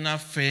 que hay una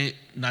fe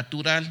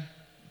natural,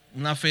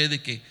 una fe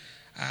de que,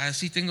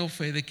 sí tengo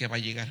fe de que va a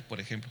llegar, por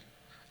ejemplo.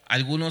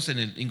 Algunos,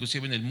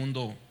 inclusive en el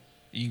mundo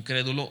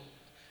incrédulo,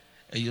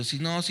 ellos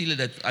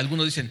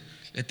algunos dicen,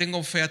 le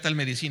tengo fe a tal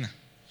medicina.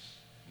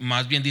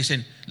 Más bien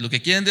dicen, lo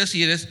que quieren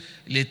decir es,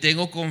 le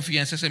tengo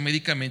confianza a ese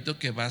medicamento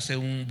que va a hacer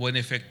un buen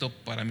efecto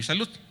para mi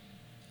salud.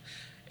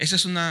 Esa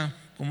es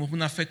como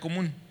una fe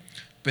común.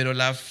 Pero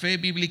la fe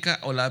bíblica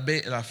o la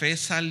fe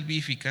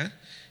salvífica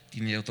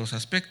tiene otros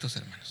aspectos,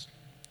 hermanos.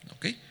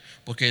 ¿Okay?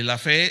 Porque la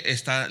fe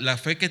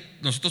que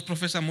nosotros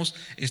profesamos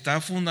está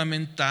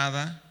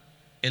fundamentada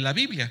en la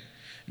Biblia.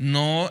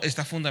 No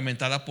está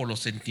fundamentada por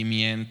los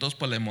sentimientos,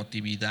 por la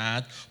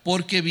emotividad,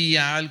 porque vi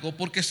algo,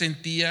 porque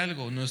sentí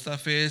algo. Nuestra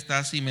fe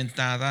está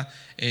cimentada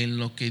en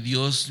lo que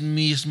Dios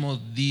mismo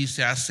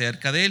dice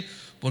acerca de Él.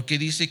 Porque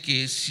dice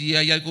que si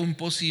hay algo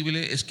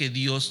imposible es que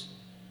Dios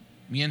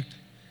miente.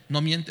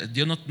 No miente,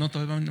 Dios no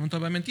te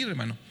va a mentir,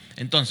 hermano.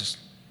 Entonces,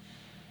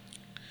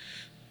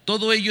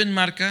 todo ello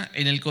enmarca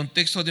en el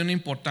contexto de un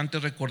importante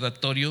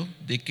recordatorio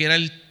de que era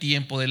el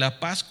tiempo de la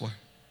Pascua.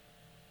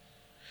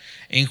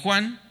 En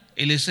Juan,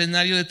 el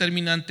escenario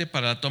determinante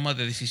para la toma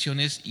de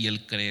decisiones y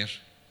el creer.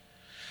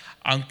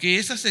 Aunque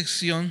esa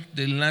sección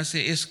de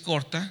enlace es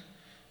corta,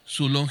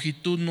 su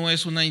longitud no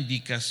es una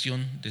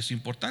indicación de su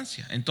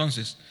importancia.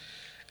 Entonces,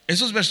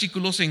 esos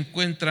versículos se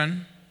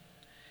encuentran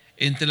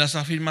entre las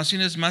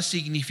afirmaciones más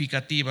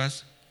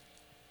significativas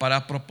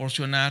para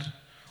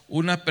proporcionar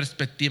una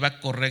perspectiva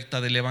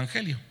correcta del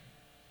Evangelio.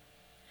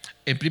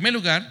 En primer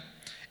lugar,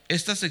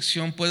 esta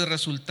sección puede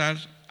resultar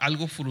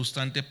algo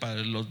frustrante para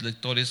los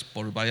lectores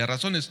por varias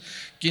razones.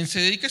 Quien se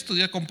dedica a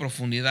estudiar con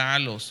profundidad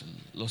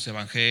los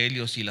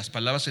evangelios y las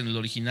palabras en el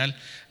original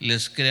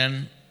les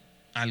crean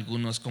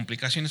algunas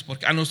complicaciones,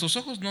 porque a nuestros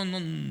ojos no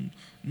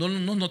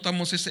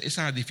notamos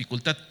esa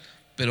dificultad,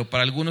 pero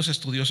para algunos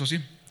estudiosos sí.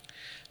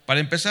 Para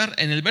empezar,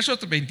 en el verso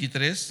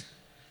 23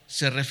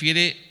 se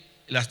refiere,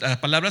 las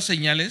palabras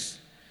señales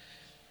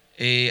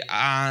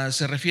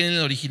se refiere en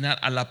el original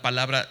a la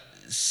palabra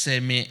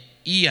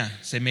semeía,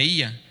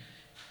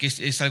 que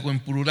es algo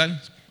en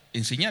plural,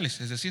 en señales,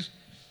 es decir,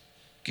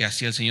 que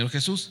hacía el Señor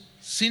Jesús.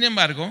 Sin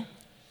embargo,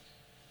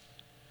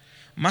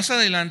 más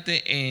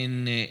adelante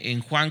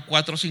en Juan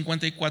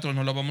 4:54,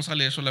 no lo vamos a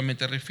leer,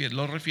 solamente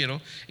lo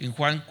refiero, en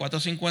Juan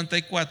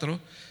 4:54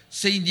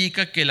 se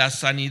indica que la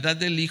sanidad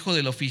del hijo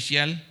del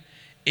oficial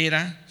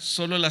era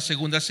solo la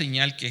segunda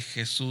señal que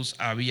Jesús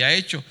había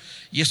hecho.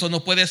 Y eso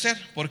no puede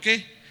ser. ¿Por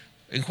qué?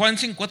 En Juan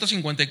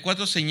 4:54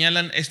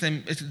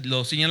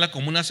 lo señala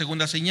como una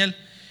segunda señal.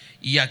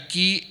 Y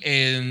aquí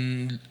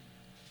en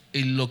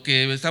lo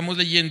que estamos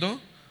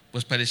leyendo,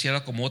 pues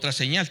pareciera como otra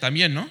señal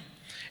también, ¿no?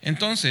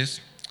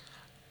 Entonces,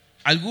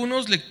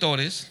 algunos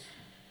lectores,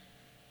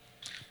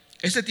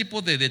 este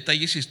tipo de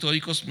detalles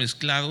históricos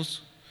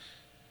mezclados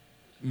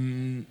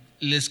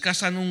les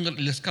causan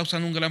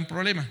un gran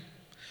problema.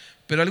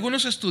 Pero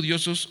algunos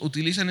estudiosos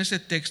utilizan este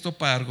texto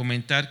para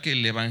argumentar que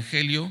el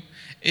Evangelio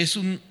es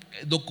un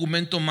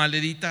documento mal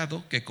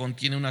editado que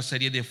contiene una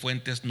serie de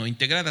fuentes no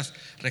integradas.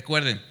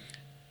 Recuerden,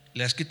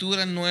 la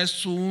Escritura no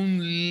es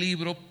un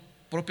libro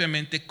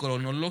propiamente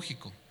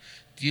cronológico,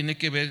 tiene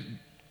que ver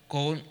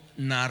con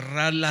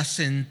narrar la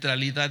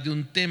centralidad de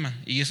un tema,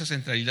 y esa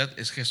centralidad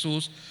es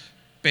Jesús,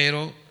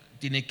 pero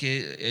tiene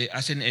que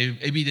hacen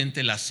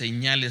evidente las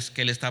señales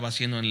que él estaba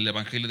haciendo en el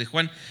Evangelio de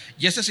Juan.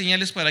 ¿Y esas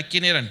señales para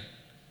quién eran?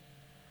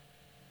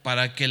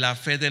 Para que la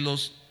fe de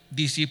los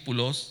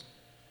discípulos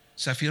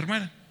se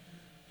afirmara.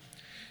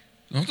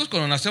 Nosotros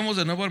cuando nacemos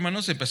de nuevo,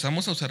 hermanos,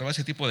 empezamos a observar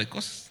ese tipo de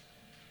cosas,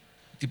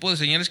 tipo de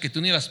señales que tú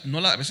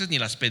a veces ni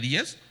las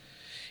pedías,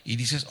 y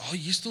dices,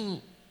 oye,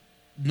 esto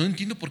no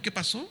entiendo por qué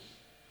pasó.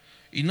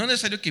 Y no es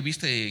necesario que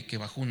viste que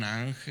bajó un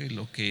ángel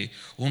o que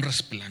un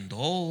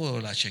resplandor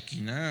o la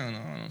Shekinah,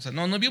 ¿no? O sea,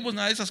 no vimos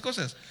nada de esas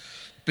cosas,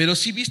 pero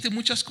sí viste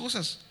muchas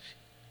cosas.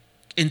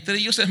 Entre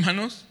ellos,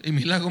 hermanos, el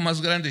milagro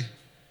más grande: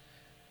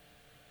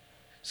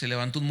 se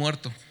levantó un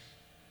muerto.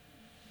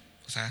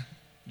 O sea,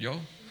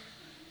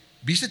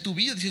 viste tu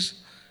vida, dices,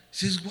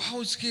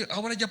 wow, es que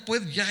ahora ya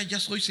puedo, ya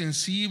soy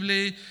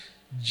sensible,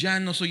 ya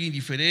no soy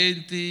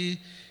indiferente,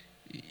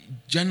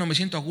 ya no me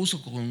siento a gusto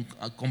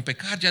con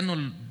pecar,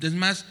 es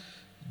más,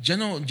 ya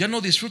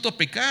no disfruto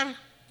pecar,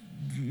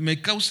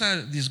 me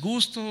causa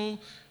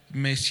disgusto,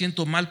 me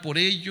siento mal por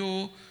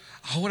ello.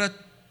 Ahora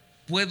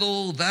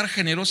puedo dar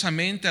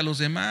generosamente a los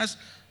demás,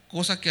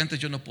 cosa que antes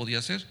yo no podía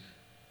hacer.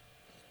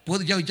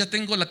 Ya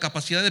tengo la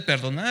capacidad de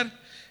perdonar.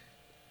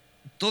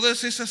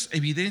 Todas esas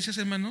evidencias,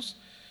 hermanos,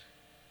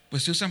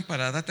 pues se usan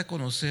para darte a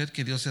conocer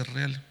que Dios es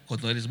real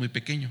cuando eres muy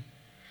pequeño.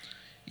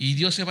 Y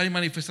Dios se va a ir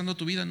manifestando en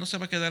tu vida, no se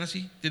va a quedar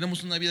así.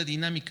 Tenemos una vida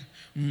dinámica,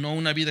 no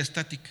una vida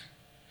estática.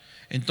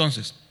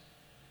 Entonces,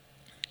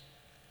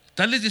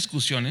 tales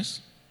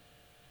discusiones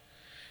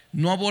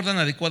no abordan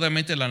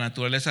adecuadamente la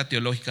naturaleza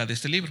teológica de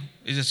este libro,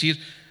 es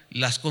decir,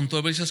 las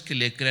controversias que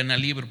le crean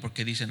al libro,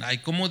 porque dicen,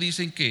 ¿cómo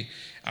dicen que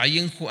ahí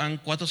en Juan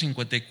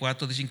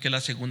 4:54 dicen que es la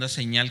segunda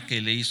señal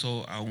que le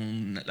hizo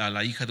a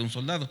la hija de un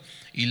soldado?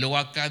 Y luego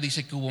acá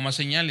dice que hubo más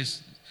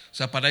señales. O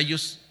sea, para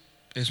ellos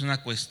es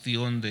una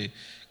cuestión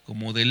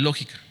como de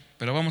lógica.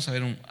 Pero vamos a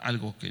ver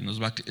algo que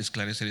nos va a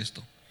esclarecer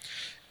esto.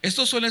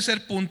 Estos suelen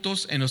ser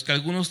puntos en los que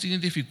algunos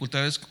tienen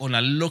dificultades con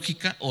la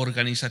lógica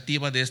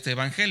organizativa de este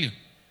evangelio.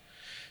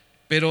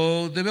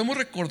 Pero debemos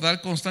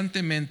recordar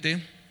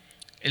constantemente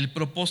el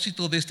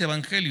propósito de este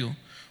evangelio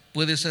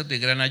puede ser de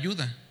gran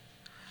ayuda.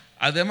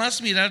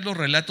 Además, mirar los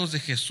relatos de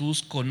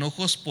Jesús con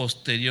ojos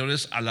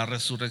posteriores a la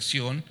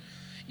resurrección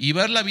y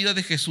ver la vida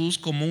de Jesús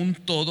como un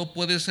todo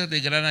puede ser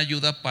de gran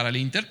ayuda para el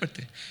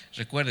intérprete.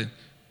 Recuerden,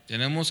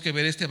 tenemos que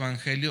ver este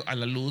evangelio a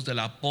la luz de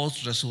la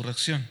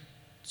post-resurrección,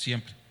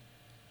 siempre.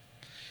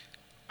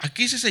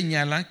 Aquí se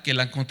señala que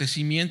el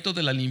acontecimiento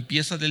de la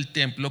limpieza del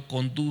templo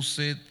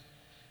conduce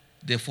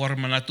de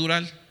forma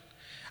natural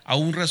a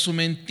un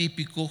resumen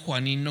típico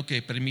juanino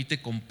que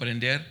permite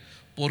comprender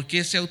por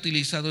qué se ha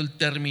utilizado el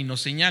término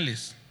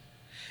señales.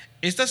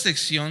 Esta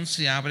sección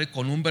se abre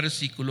con un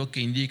versículo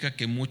que indica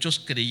que muchos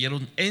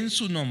creyeron en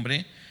su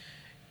nombre,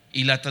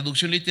 y la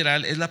traducción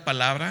literal es la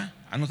palabra,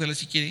 anótala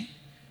si quiere,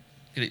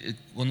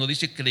 cuando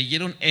dice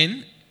creyeron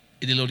en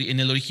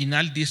el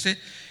original dice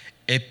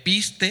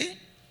episteusan,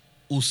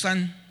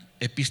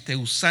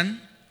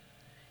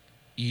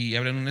 y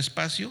abren un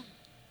espacio,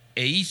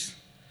 eis.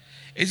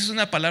 Esa es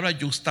una palabra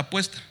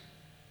yuxtapuesta.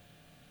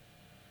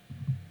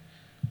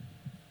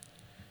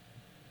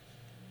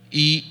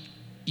 Y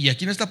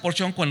aquí en esta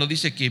porción, cuando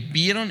dice que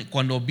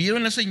cuando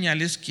vieron las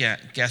señales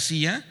que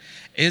hacía,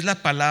 es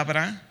la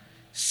palabra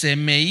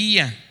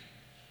semeía,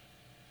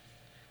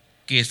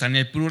 que está en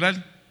el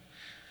plural.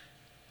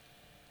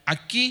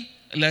 Aquí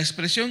la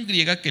expresión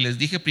griega que les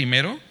dije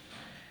primero,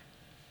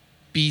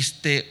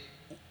 pisteuein,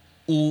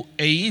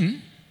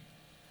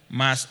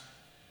 más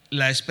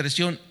la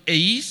expresión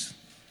eis,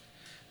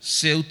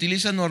 se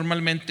utiliza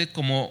normalmente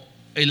como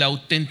el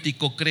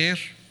auténtico creer.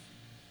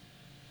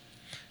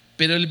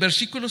 Pero el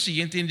versículo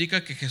siguiente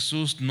indica que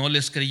Jesús no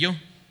les creyó,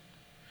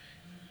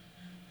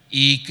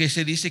 y que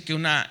se dice que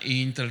una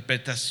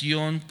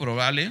interpretación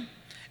probable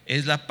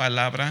es la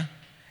palabra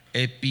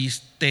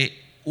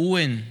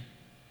episteuen,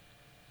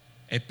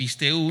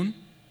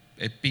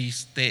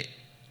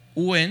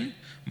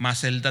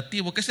 más el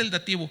dativo. ¿Qué es el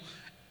dativo?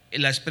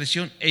 La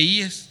expresión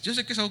eis. Yo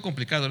sé que es algo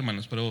complicado,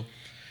 hermanos, pero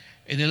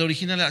en el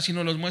original así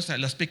nos los muestra.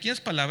 Las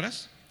pequeñas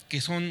palabras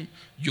que son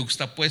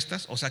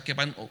yuxtapuestas, o sea que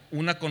van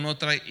una con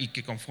otra y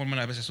que conforman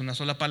a veces una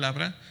sola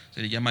palabra,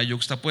 se le llama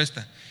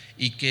yuxtapuesta,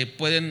 y que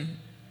pueden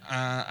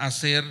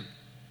dar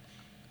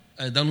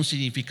un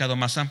significado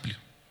más amplio.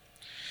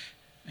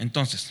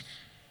 Entonces,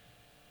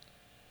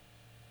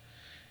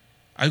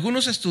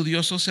 algunos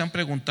estudiosos se han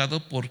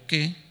preguntado por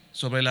qué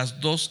sobre las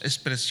dos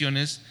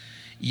expresiones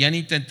y han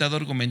intentado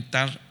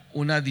argumentar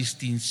una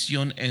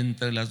distinción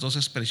entre las dos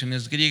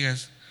expresiones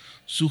griegas,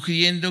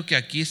 sugiriendo que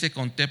aquí se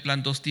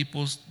contemplan dos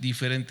tipos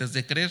diferentes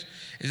de creer.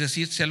 Es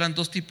decir, se hablan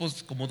dos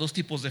tipos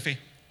de fe.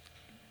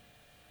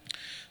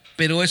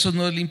 Pero eso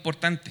no es lo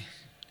importante.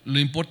 Lo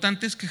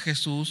importante es que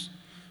Jesús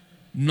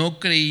no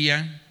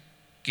creía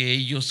que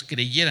ellos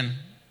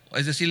creyeran.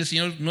 Es decir, el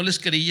Señor no les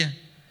creía,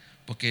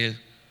 porque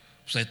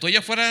tú allá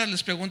afuera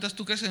les preguntas,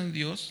 ¿tú crees en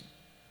Dios?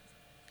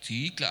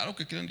 Sí, claro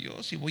que creo en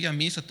Dios y voy a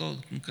misa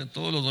todos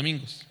los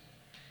domingos.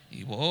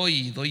 Y voy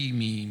y doy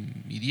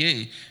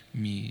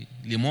mi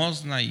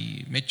limosna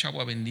y me echo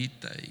agua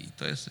bendita y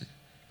toda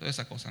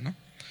esa cosa, ¿no?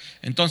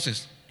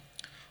 Entonces,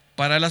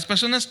 para las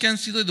personas que han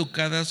sido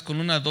educadas con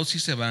una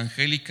dosis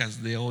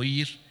evangélicas de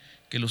oír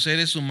que los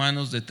seres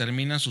humanos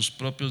determinan sus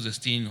propios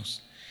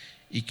destinos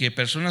y que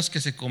personas que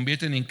se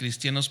convierten en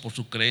cristianos por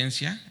su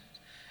creencia,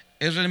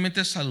 es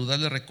realmente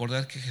saludable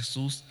recordar que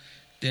Jesús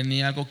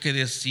tenía algo que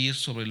decir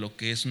sobre lo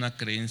que es una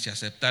creencia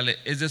aceptable.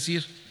 Es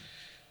decir,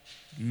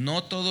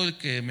 no todo el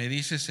que me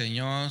dice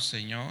Señor,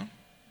 Señor,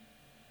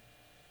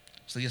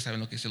 ustedes ya saben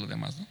lo que dice los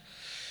demás, ¿no?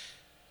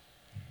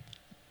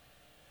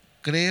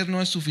 Creer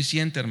no es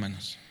suficiente,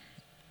 hermanos,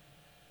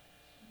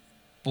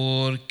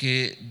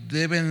 porque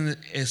deben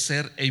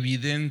ser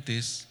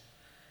evidentes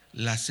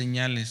las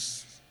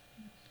señales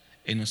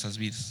en nuestras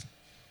vidas.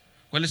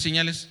 ¿Cuáles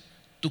señales?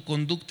 Tu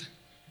conducta.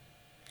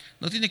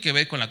 No tiene que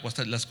ver con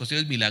las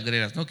cuestiones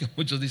milagreras, ¿no? Que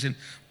muchos dicen,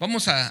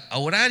 vamos a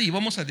orar y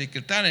vamos a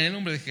decretar en el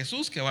nombre de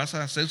Jesús que vas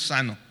a ser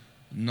sano.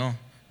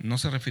 No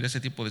se refiere a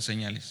ese tipo de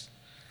señales.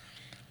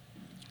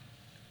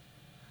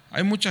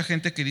 Hay mucha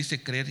gente que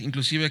dice creer,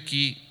 inclusive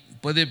aquí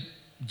puede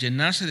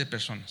llenarse de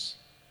personas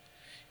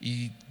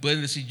y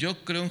pueden decir,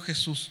 yo creo en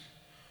Jesús,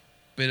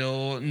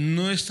 pero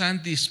no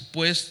están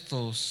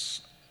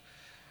dispuestos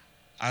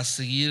a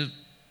seguir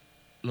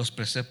los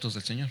preceptos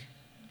del Señor.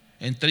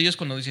 Entre ellos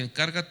cuando dicen,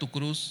 carga tu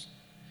cruz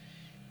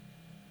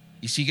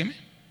y sígueme.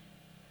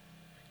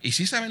 Y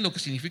sí saben lo que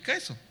significa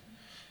eso,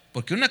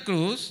 porque una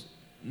cruz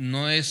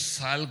no es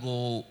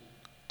algo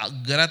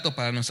grato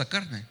para nuestra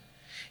carne.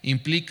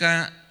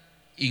 Implica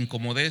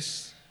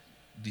incomodez,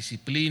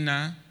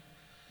 disciplina,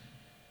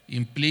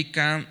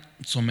 implica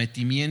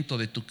sometimiento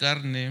de tu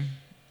carne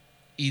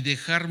y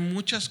dejar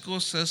muchas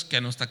cosas que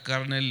a nuestra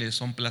carne le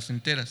son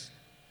placenteras.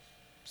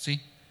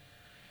 ¿Sí?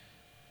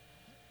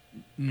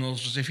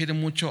 Nos refiere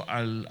mucho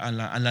a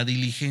la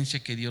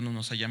diligencia que Dios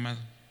nos ha llamado,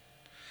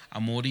 a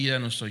morir a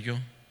nuestro yo,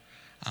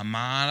 a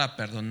amar, a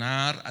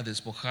perdonar, a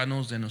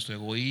despojarnos de nuestro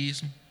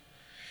egoísmo.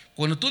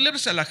 Cuando tú le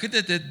hablas a la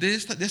gente de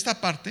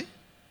esta parte,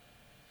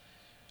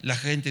 la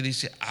gente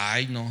dice,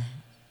 ay no,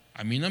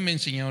 a mí no me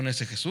enseñaron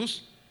ese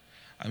Jesús,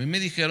 a mí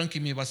me dijeron que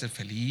me iba a hacer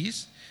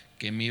feliz,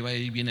 que me iba a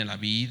ir bien en la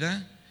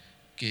vida,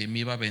 que me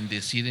iba a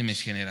bendecir en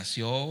mis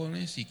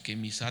generaciones y que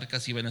mis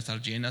arcas iban a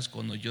estar llenas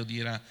cuando yo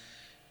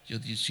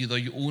si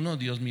doy 1,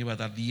 Dios me iba a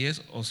dar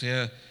 10, o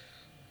sea,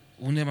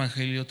 un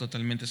evangelio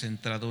totalmente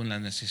centrado en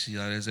las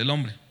necesidades del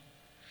hombre.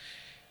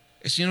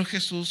 El Señor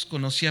Jesús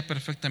conocía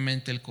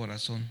perfectamente el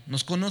corazón,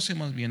 nos conoce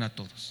más bien a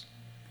todos.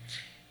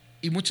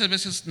 Y muchas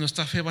veces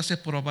nuestra fe va a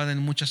ser probada en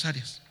muchas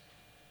áreas.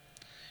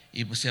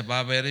 Y pues se va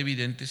a ver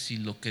evidente si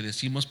lo que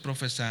decimos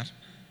profesar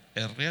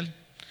es real.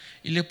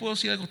 Y le puedo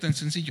decir algo tan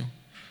sencillo.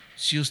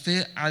 Si a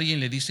alguien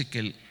le dice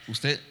que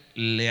usted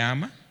le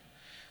ama,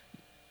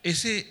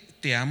 ese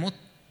te amo,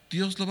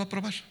 Dios lo va a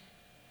probar.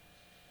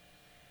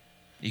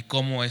 ¿Y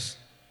cómo es?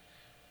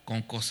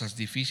 Con cosas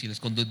difíciles.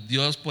 Cuando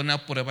Dios pone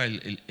a prueba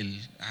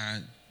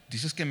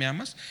 ¿dices que me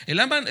amas? El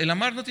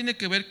amar no tiene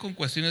que ver con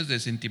cuestiones de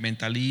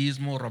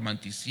sentimentalismo,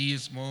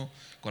 romanticismo,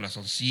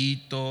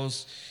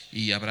 corazoncitos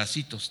y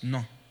abracitos.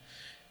 No.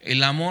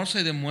 El amor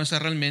se demuestra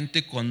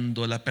realmente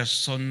cuando la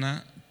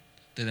persona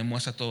te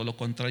demuestra todo lo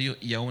contrario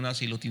y aún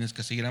así lo tienes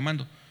que seguir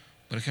amando.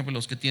 Por ejemplo,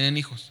 los que tienen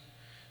hijos.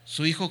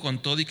 Su hijo,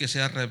 con todo y que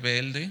sea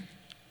rebelde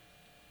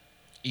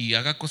y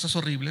haga cosas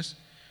horribles,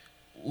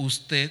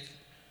 usted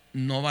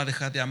no va a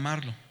dejar de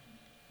amarlo.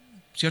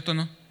 ¿Cierto o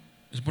no?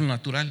 Es por lo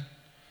natural.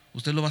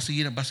 Usted lo va a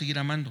seguir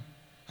amando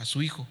a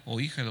su hijo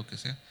o hija, lo que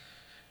sea.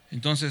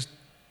 Entonces,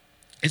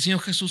 el Señor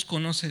Jesús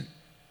conoce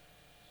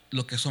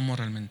lo que somos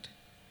realmente.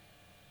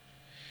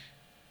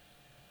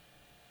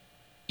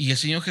 Y el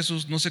Señor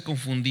Jesús no se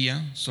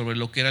confundía sobre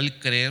lo que era el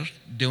creer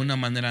de una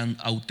manera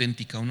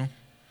auténtica o no.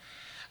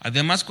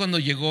 Además, cuando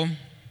llegó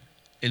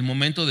el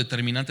momento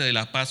determinante de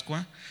la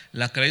Pascua,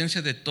 la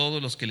creencia de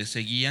todos los que le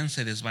seguían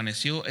se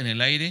desvaneció en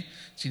el aire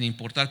sin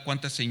importar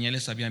cuántas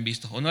señales habían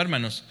visto. ¿O no,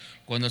 hermanos?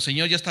 Cuando el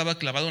Señor ya estaba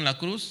clavado en la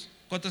cruz,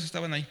 ¿cuántas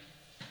estaban ahí?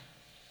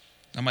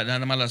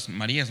 Nada más las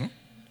Marías, ¿no?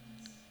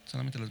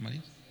 Solamente las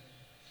Marías.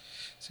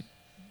 Sí.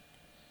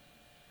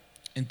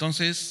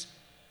 Entonces,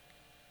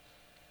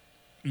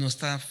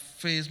 nuestra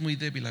fe es muy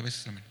débil a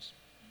veces, hermanos.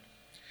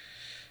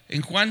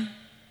 En Juan,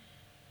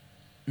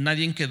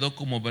 nadie quedó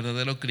como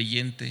verdadero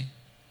creyente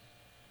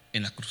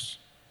en la cruz.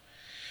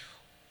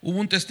 Hubo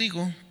un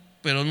testigo,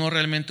 pero no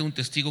realmente un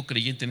testigo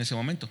creyente en ese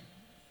momento.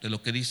 De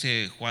lo que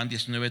dice Juan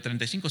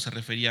 19:35 se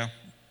refería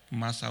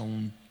más a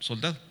un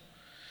soldado.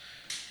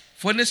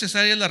 Fue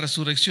necesaria la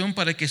resurrección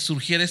para que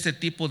surgiera este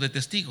tipo de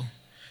testigo.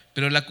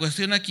 Pero la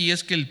cuestión aquí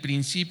es que el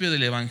principio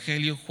del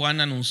evangelio, Juan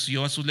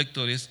anunció a sus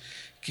lectores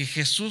que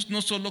Jesús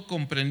no solo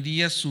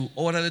comprendía su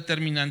hora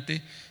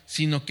determinante,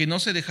 sino que no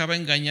se dejaba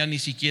engañar ni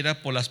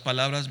siquiera por las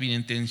palabras bien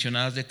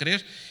intencionadas de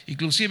creer.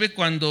 Inclusive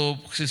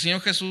cuando el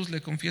Señor Jesús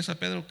le confiesa a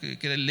Pedro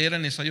que le era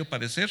necesario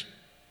padecer,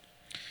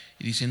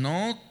 y dice: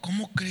 no,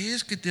 ¿cómo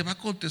crees que te va a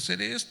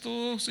acontecer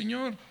esto,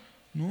 Señor?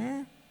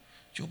 No,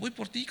 yo voy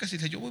por ti, casi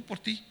dice, yo voy por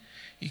ti.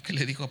 Y que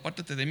le dijo: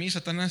 apártate de mí,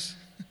 Satanás.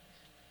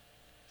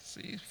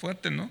 Sí,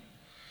 fuerte, ¿no?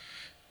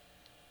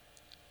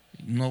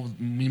 No,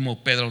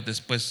 mismo Pedro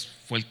después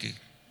fue el que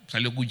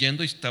salió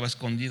huyendo y estaba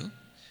escondido.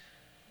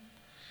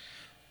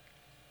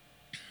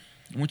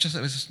 Muchas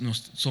veces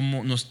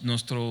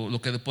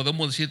lo que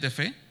podemos decir de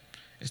fe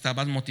está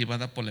más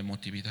motivada por la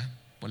emotividad,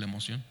 por la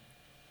emoción.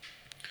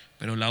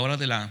 Pero a la hora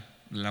de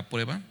la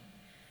prueba,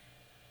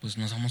 pues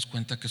nos damos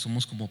cuenta que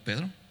somos como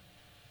Pedro.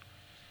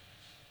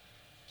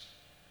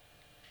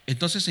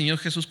 Entonces el Señor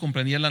Jesús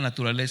comprendía la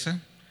naturaleza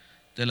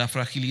de la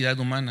fragilidad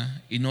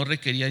humana y no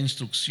requería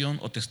instrucción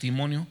o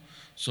testimonio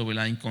sobre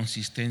la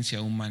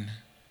inconsistencia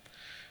humana.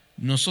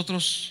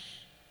 Nosotros,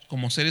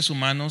 como seres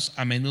humanos,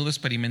 a menudo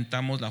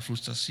experimentamos la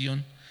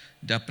frustración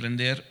de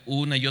aprender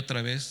una y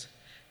otra vez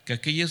que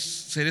aquellos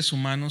seres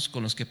humanos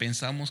con los que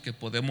pensamos que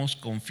podemos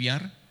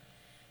confiar,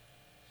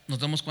 nos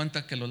damos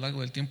cuenta que a lo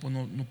largo del tiempo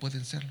no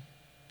pueden serlo.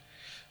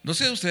 No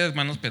sé de ustedes,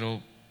 hermanos,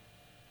 pero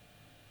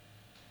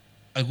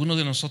algunos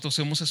de nosotros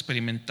hemos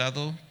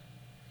experimentado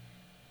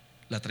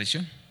la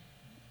traición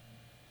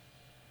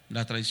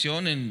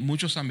en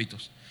muchos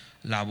ámbitos: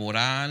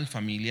 laboral,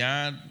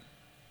 familiar,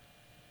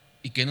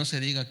 y que no se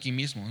diga aquí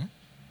mismo, ¿no?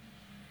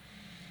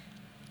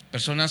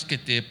 Personas que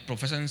te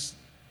profesan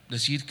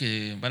decir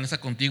que van a estar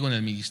contigo en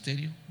el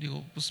ministerio.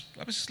 Digo, pues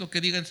a veces lo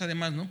que digan está de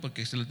más, ¿no?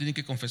 Porque se lo tienen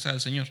que confesar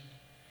al Señor.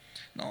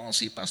 No,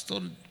 sí,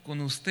 pastor,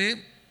 con usted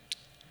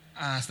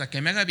hasta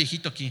que me haga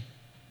viejito aquí.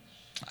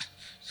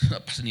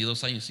 No pasan ni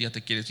 2 años y ya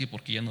te quieres ir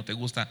porque ya no te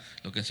gusta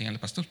lo que enseña el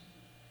pastor,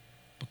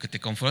 porque te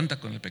confronta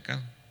con el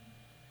pecado.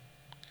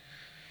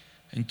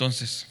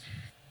 Entonces,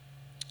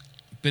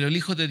 pero el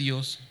Hijo de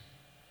Dios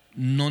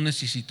no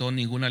necesitó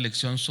ninguna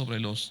lección sobre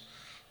los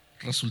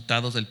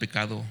resultados del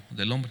pecado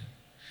del hombre.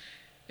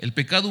 El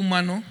pecado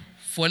humano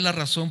fue la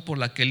razón por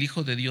la que el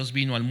Hijo de Dios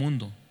vino al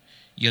mundo,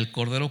 y el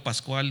Cordero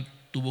Pascual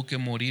tuvo que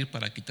morir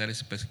para quitar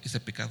ese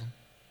pecado.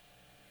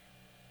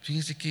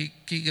 Fíjense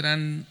qué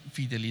gran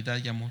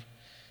fidelidad y amor,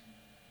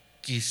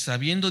 que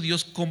sabiendo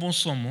Dios cómo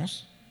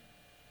somos,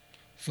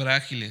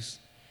 frágiles,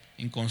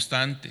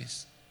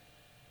 inconstantes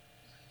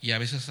y a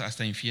veces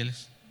hasta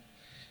infieles,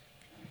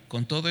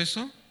 con todo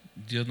eso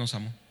Dios nos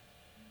amó.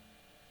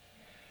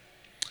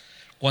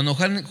 Cuando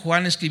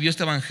Juan escribió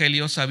este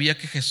evangelio, sabía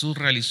que Jesús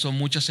realizó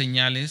muchas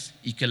señales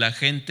y que la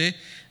gente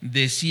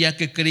decía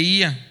que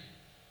creía.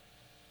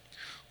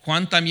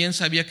 Juan también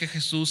sabía que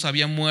Jesús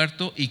había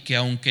muerto y que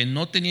aunque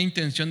no tenía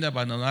intención de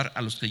abandonar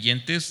a los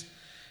creyentes,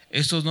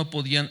 estos no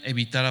podían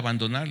evitar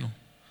abandonarlo.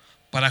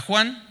 Para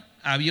Juan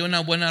había una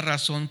buena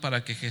razón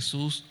para que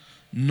Jesús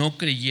no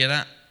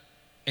creyera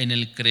en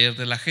el creer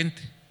de la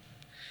gente.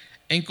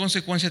 En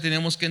consecuencia,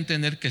 tenemos que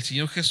entender que el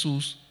Señor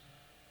Jesús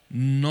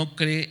no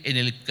cree en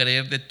el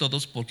creer de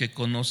todos porque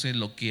conoce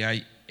lo que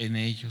hay en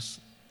ellos.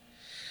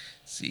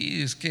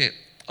 Sí, es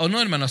que, o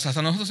no, hermanos,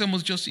 hasta nosotros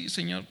hemos dicho: sí,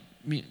 Señor,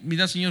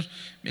 mira, Señor,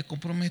 me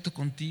comprometo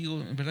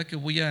contigo, en verdad que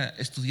voy a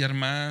estudiar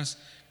más,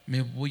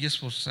 me voy a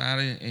esforzar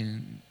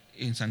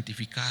en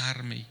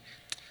santificarme.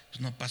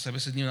 Pues no pasa a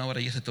veces ni una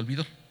hora y ya se te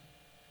olvidó.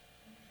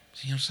 El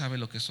Señor sabe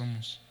lo que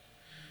somos.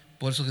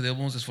 Por eso que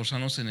debemos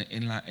esforzarnos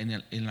en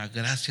la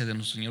gracia de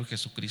nuestro Señor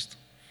Jesucristo.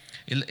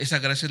 Esa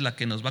gracia es la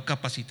que nos va a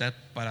capacitar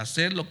para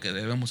hacer lo que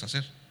debemos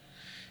hacer.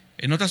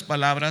 En otras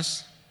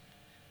palabras,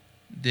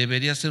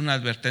 debería ser una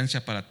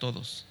advertencia para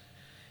todos.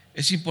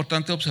 Es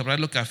importante observar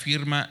lo que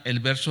afirma el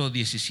verso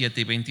 17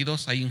 y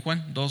 22, ahí en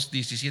Juan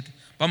 2:17.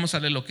 Vamos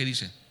a leer lo que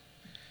dice.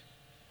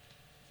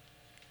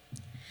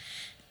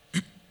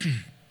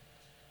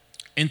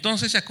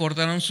 Entonces se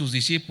acordaron sus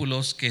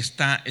discípulos que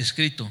está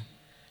escrito: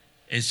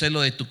 el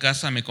celo de tu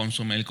casa me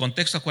consume. El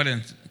contexto,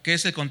 acuérdense, ¿qué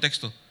es el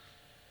contexto?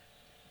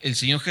 El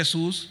Señor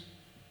Jesús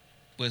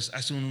pues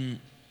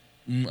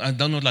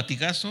da unos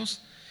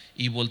latigazos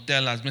y voltea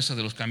las mesas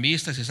de los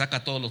cambistas y saca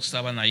a todos los que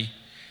estaban ahí.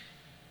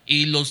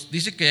 Y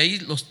dice que ahí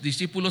los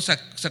discípulos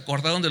se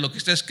acordaron de lo que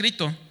está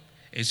escrito: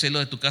 el celo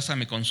de tu casa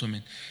me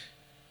consume.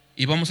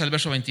 Y vamos al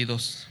verso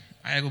 22.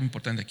 Hay algo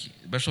importante aquí.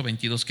 Verso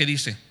 22, ¿qué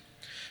dice?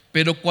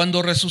 Pero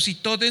cuando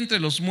resucitó de entre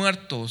los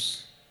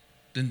muertos,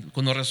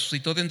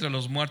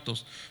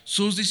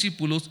 sus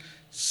discípulos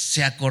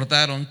se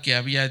acordaron que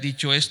había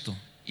dicho esto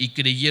y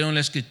creyeron la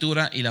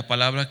escritura y la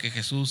palabra que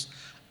Jesús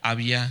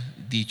había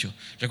dicho.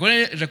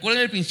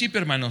 Recuerden el principio,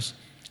 hermanos.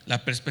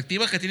 La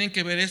perspectiva que tienen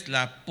que ver es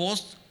la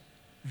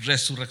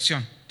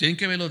post-resurrección. Tienen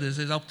que verlo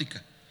desde la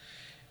óptica.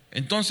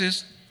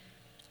 Entonces,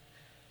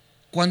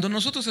 cuando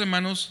nosotros,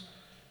 hermanos,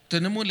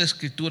 tenemos la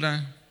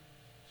escritura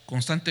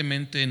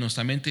constantemente en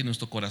nuestra mente y en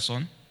nuestro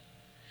corazón,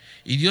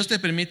 y Dios te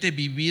permite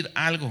vivir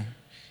algo,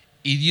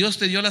 y Dios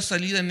te dio la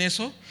salida en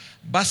eso,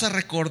 vas a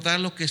recordar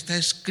lo que está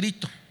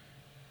escrito.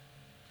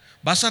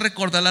 Vas a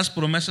recordar las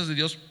promesas de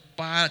Dios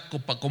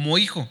como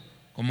hijo,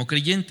 como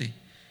creyente.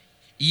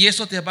 Y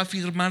eso te va a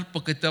afirmar,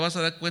 porque te vas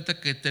a dar cuenta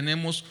que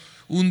tenemos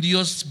un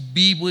Dios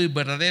vivo y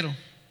verdadero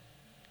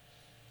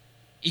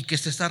y que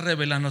se está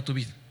revelando a tu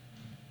vida.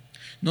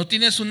 No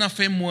tienes una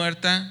fe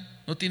muerta,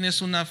 no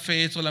tienes una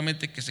fe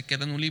solamente que se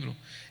queda en un libro.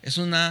 Es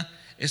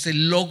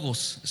el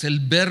logos, es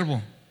el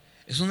verbo,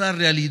 es una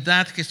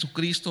realidad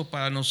Jesucristo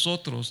para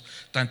nosotros.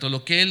 Tanto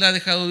lo que Él ha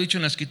dejado dicho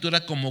en la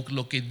Escritura como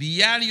lo que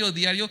diario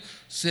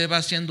se va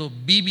haciendo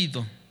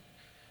vívido.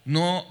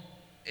 No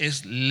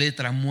es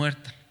letra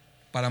muerta.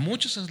 Para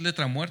muchos es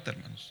letra muerta,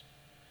 hermanos,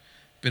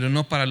 pero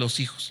no para los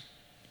hijos.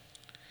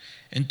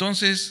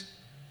 Entonces,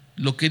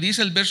 lo que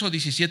dice el verso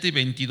 17 y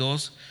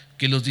 22,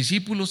 que los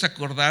discípulos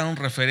acordaron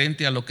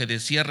referente a lo que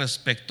decía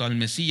respecto al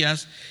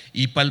Mesías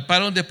y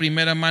palparon de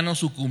primera mano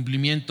su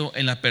cumplimiento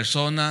en la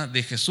persona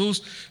de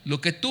Jesús.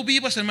 Lo que tú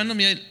vivas, hermano,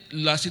 mira,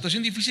 la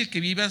situación difícil que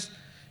vivas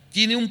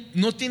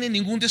no tiene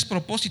ningún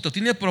despropósito,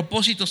 tiene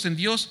propósitos en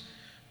Dios.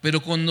 Pero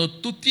cuando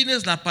tú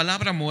tienes la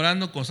palabra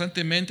morando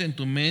constantemente en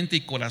tu mente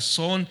y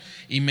corazón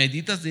y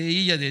meditas de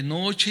ella de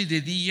noche y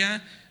de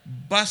día,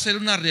 va a ser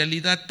una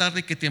realidad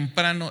tarde que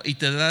temprano, y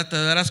te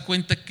darás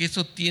cuenta que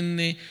eso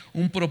tiene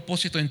un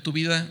propósito en tu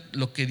vida,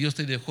 lo que Dios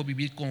te dejó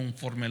vivir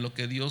conforme a lo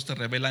que Dios te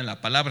revela en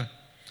la palabra.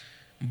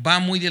 Va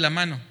muy de la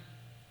mano.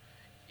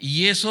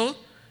 Y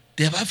eso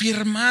te va a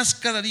afirmar más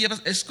cada día.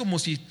 Es como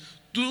si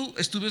tú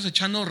estuvieras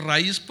echando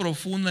raíz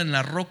profunda en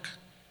la roca.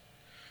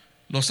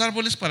 Los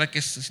árboles,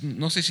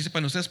 no sé si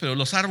sepan ustedes, pero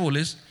los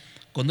árboles,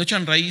 cuando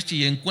echan raíz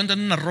y encuentran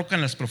una roca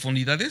en las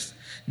profundidades,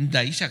 de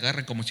ahí se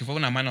agarran como si fuera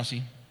una mano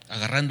así,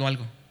 agarrando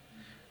algo.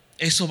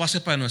 Eso va a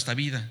ser para nuestra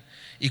vida.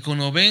 Y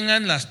cuando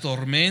vengan las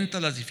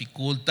tormentas, las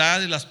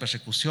dificultades, las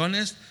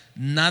persecuciones,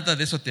 nada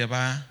de eso te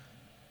va a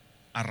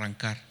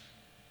arrancar.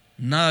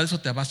 Nada de eso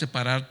te va a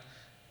separar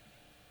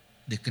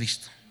de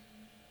Cristo.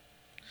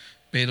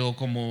 Pero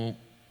como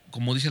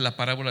dice la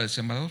parábola del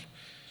sembrador,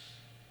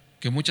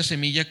 que mucha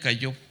semilla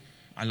cayó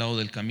al lado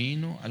del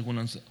camino,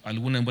 alguna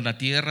en buena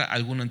tierra,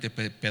 alguna entre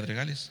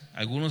pedregales.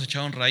 Algunos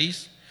echaron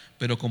raíz,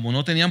 pero como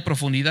no tenían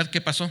profundidad, ¿qué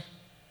pasó?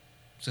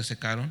 Se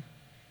secaron.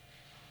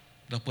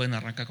 No pueden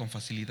arrancar con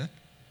facilidad.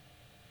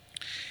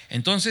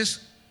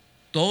 Entonces,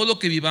 todo lo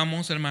que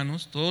vivamos,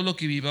 hermanos, todo lo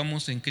que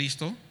vivamos en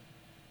Cristo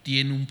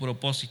tiene un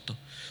propósito.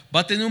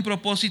 Va a tener un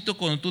propósito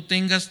cuando tú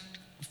tengas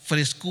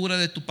frescura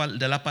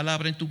de la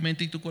palabra en tu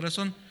mente y tu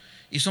corazón.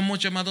 Y somos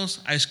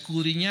llamados a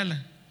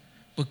escudriñarla,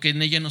 porque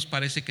en ella nos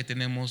parece que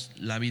tenemos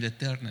la vida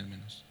eterna,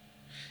 hermanos.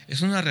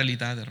 Es una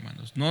realidad,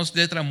 hermanos. No es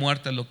letra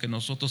muerta lo que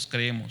nosotros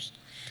creemos.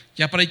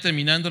 Ya para ir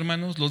terminando,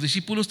 hermanos, los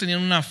discípulos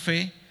tenían una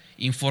fe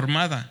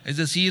informada, es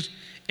decir,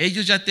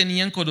 ellos ya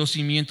tenían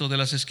conocimiento de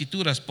las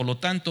Escrituras. Por lo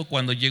tanto,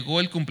 cuando llegó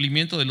el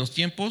cumplimiento de los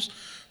tiempos,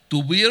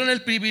 tuvieron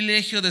el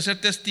privilegio de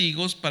ser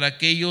testigos para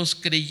que ellos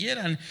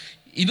creyeran.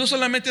 Y no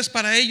solamente es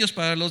para ellos,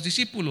 para los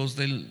discípulos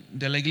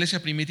de la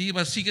iglesia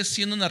primitiva, sigue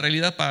siendo una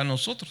realidad para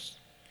nosotros.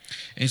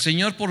 El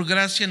Señor por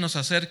gracia nos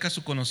acerca a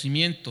su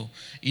conocimiento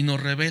y nos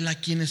revela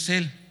quién es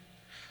Él.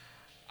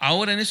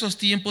 Ahora en esos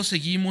tiempos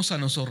seguimos a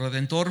nuestro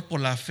Redentor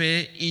por la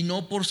fe y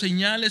no por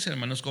señales,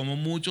 hermanos, como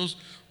mucho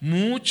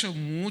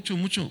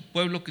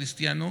pueblo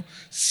cristiano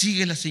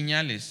sigue las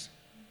señales.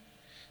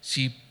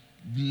 Si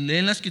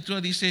leen la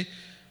Escritura, dice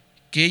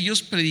que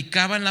ellos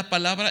predicaban la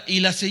palabra y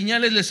las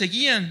señales les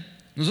seguían.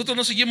 Nosotros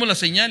no seguimos las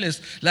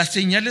señales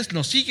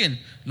nos siguen.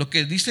 Lo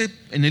que dice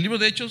en el libro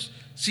de Hechos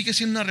sigue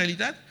siendo una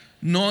realidad.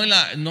 No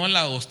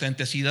la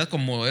ostentosidad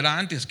como era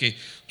antes, que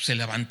se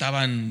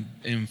levantaban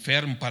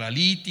enfermos,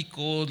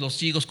 paralíticos, los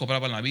ciegos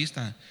cobraban la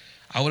vista.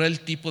 Ahora el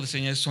tipo de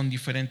señales son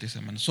diferentes,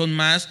 hermanos. Son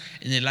más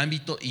en el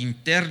ámbito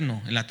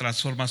interno, en la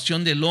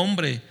transformación del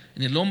hombre,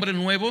 en el hombre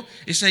nuevo.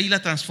 Es ahí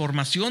la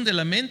transformación de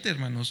la mente,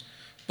 hermanos.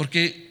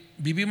 Porque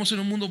vivimos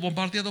en un mundo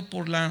bombardeado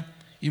por la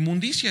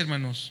inmundicia,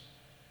 hermanos.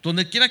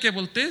 Donde quiera que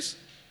voltees,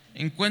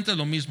 encuentras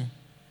lo mismo.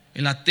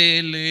 En la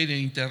tele, en el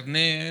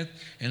internet,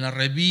 en las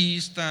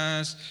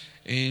revistas,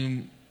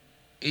 en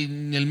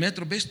el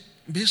metro,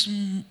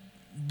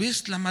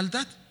 ves la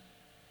maldad.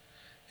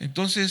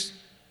 Entonces,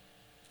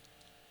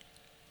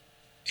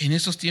 en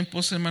esos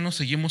tiempos, hermanos,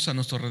 seguimos a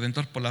nuestro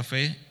Redentor por la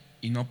fe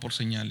y no por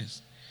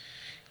señales.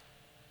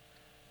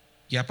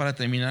 Ya para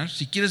terminar,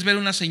 si quieres ver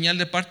una señal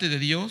de parte de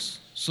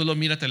Dios, solo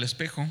mírate al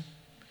espejo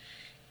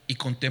y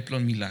contempla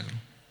un milagro.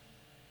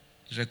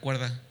 Y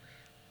recuerda,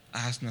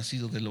 has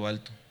nacido de lo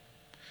alto.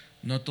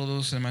 No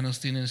todos, hermanos,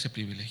 tienen ese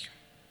privilegio.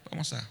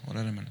 Vamos a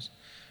orar, hermanos.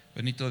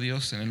 Bendito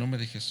Dios, en el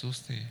nombre de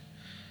Jesús te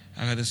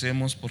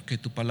agradecemos porque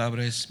tu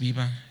palabra es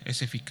viva,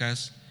 es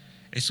eficaz,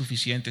 es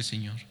suficiente,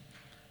 Señor.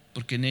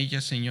 Porque en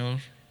ella,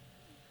 Señor,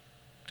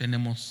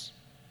 tenemos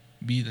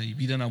vida y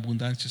vida en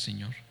abundancia,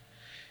 Señor.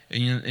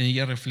 En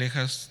ella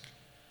reflejas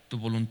tu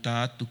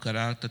voluntad, tu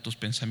carácter, tus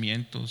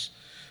pensamientos,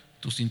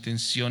 tus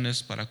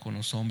intenciones para con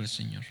los hombres,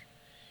 Señor.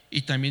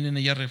 Y también en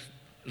ella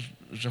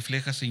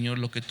refleja, Señor,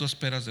 lo que tú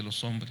esperas de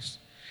los hombres.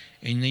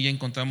 En ella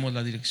encontramos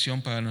la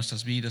dirección para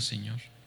nuestras vidas, Señor.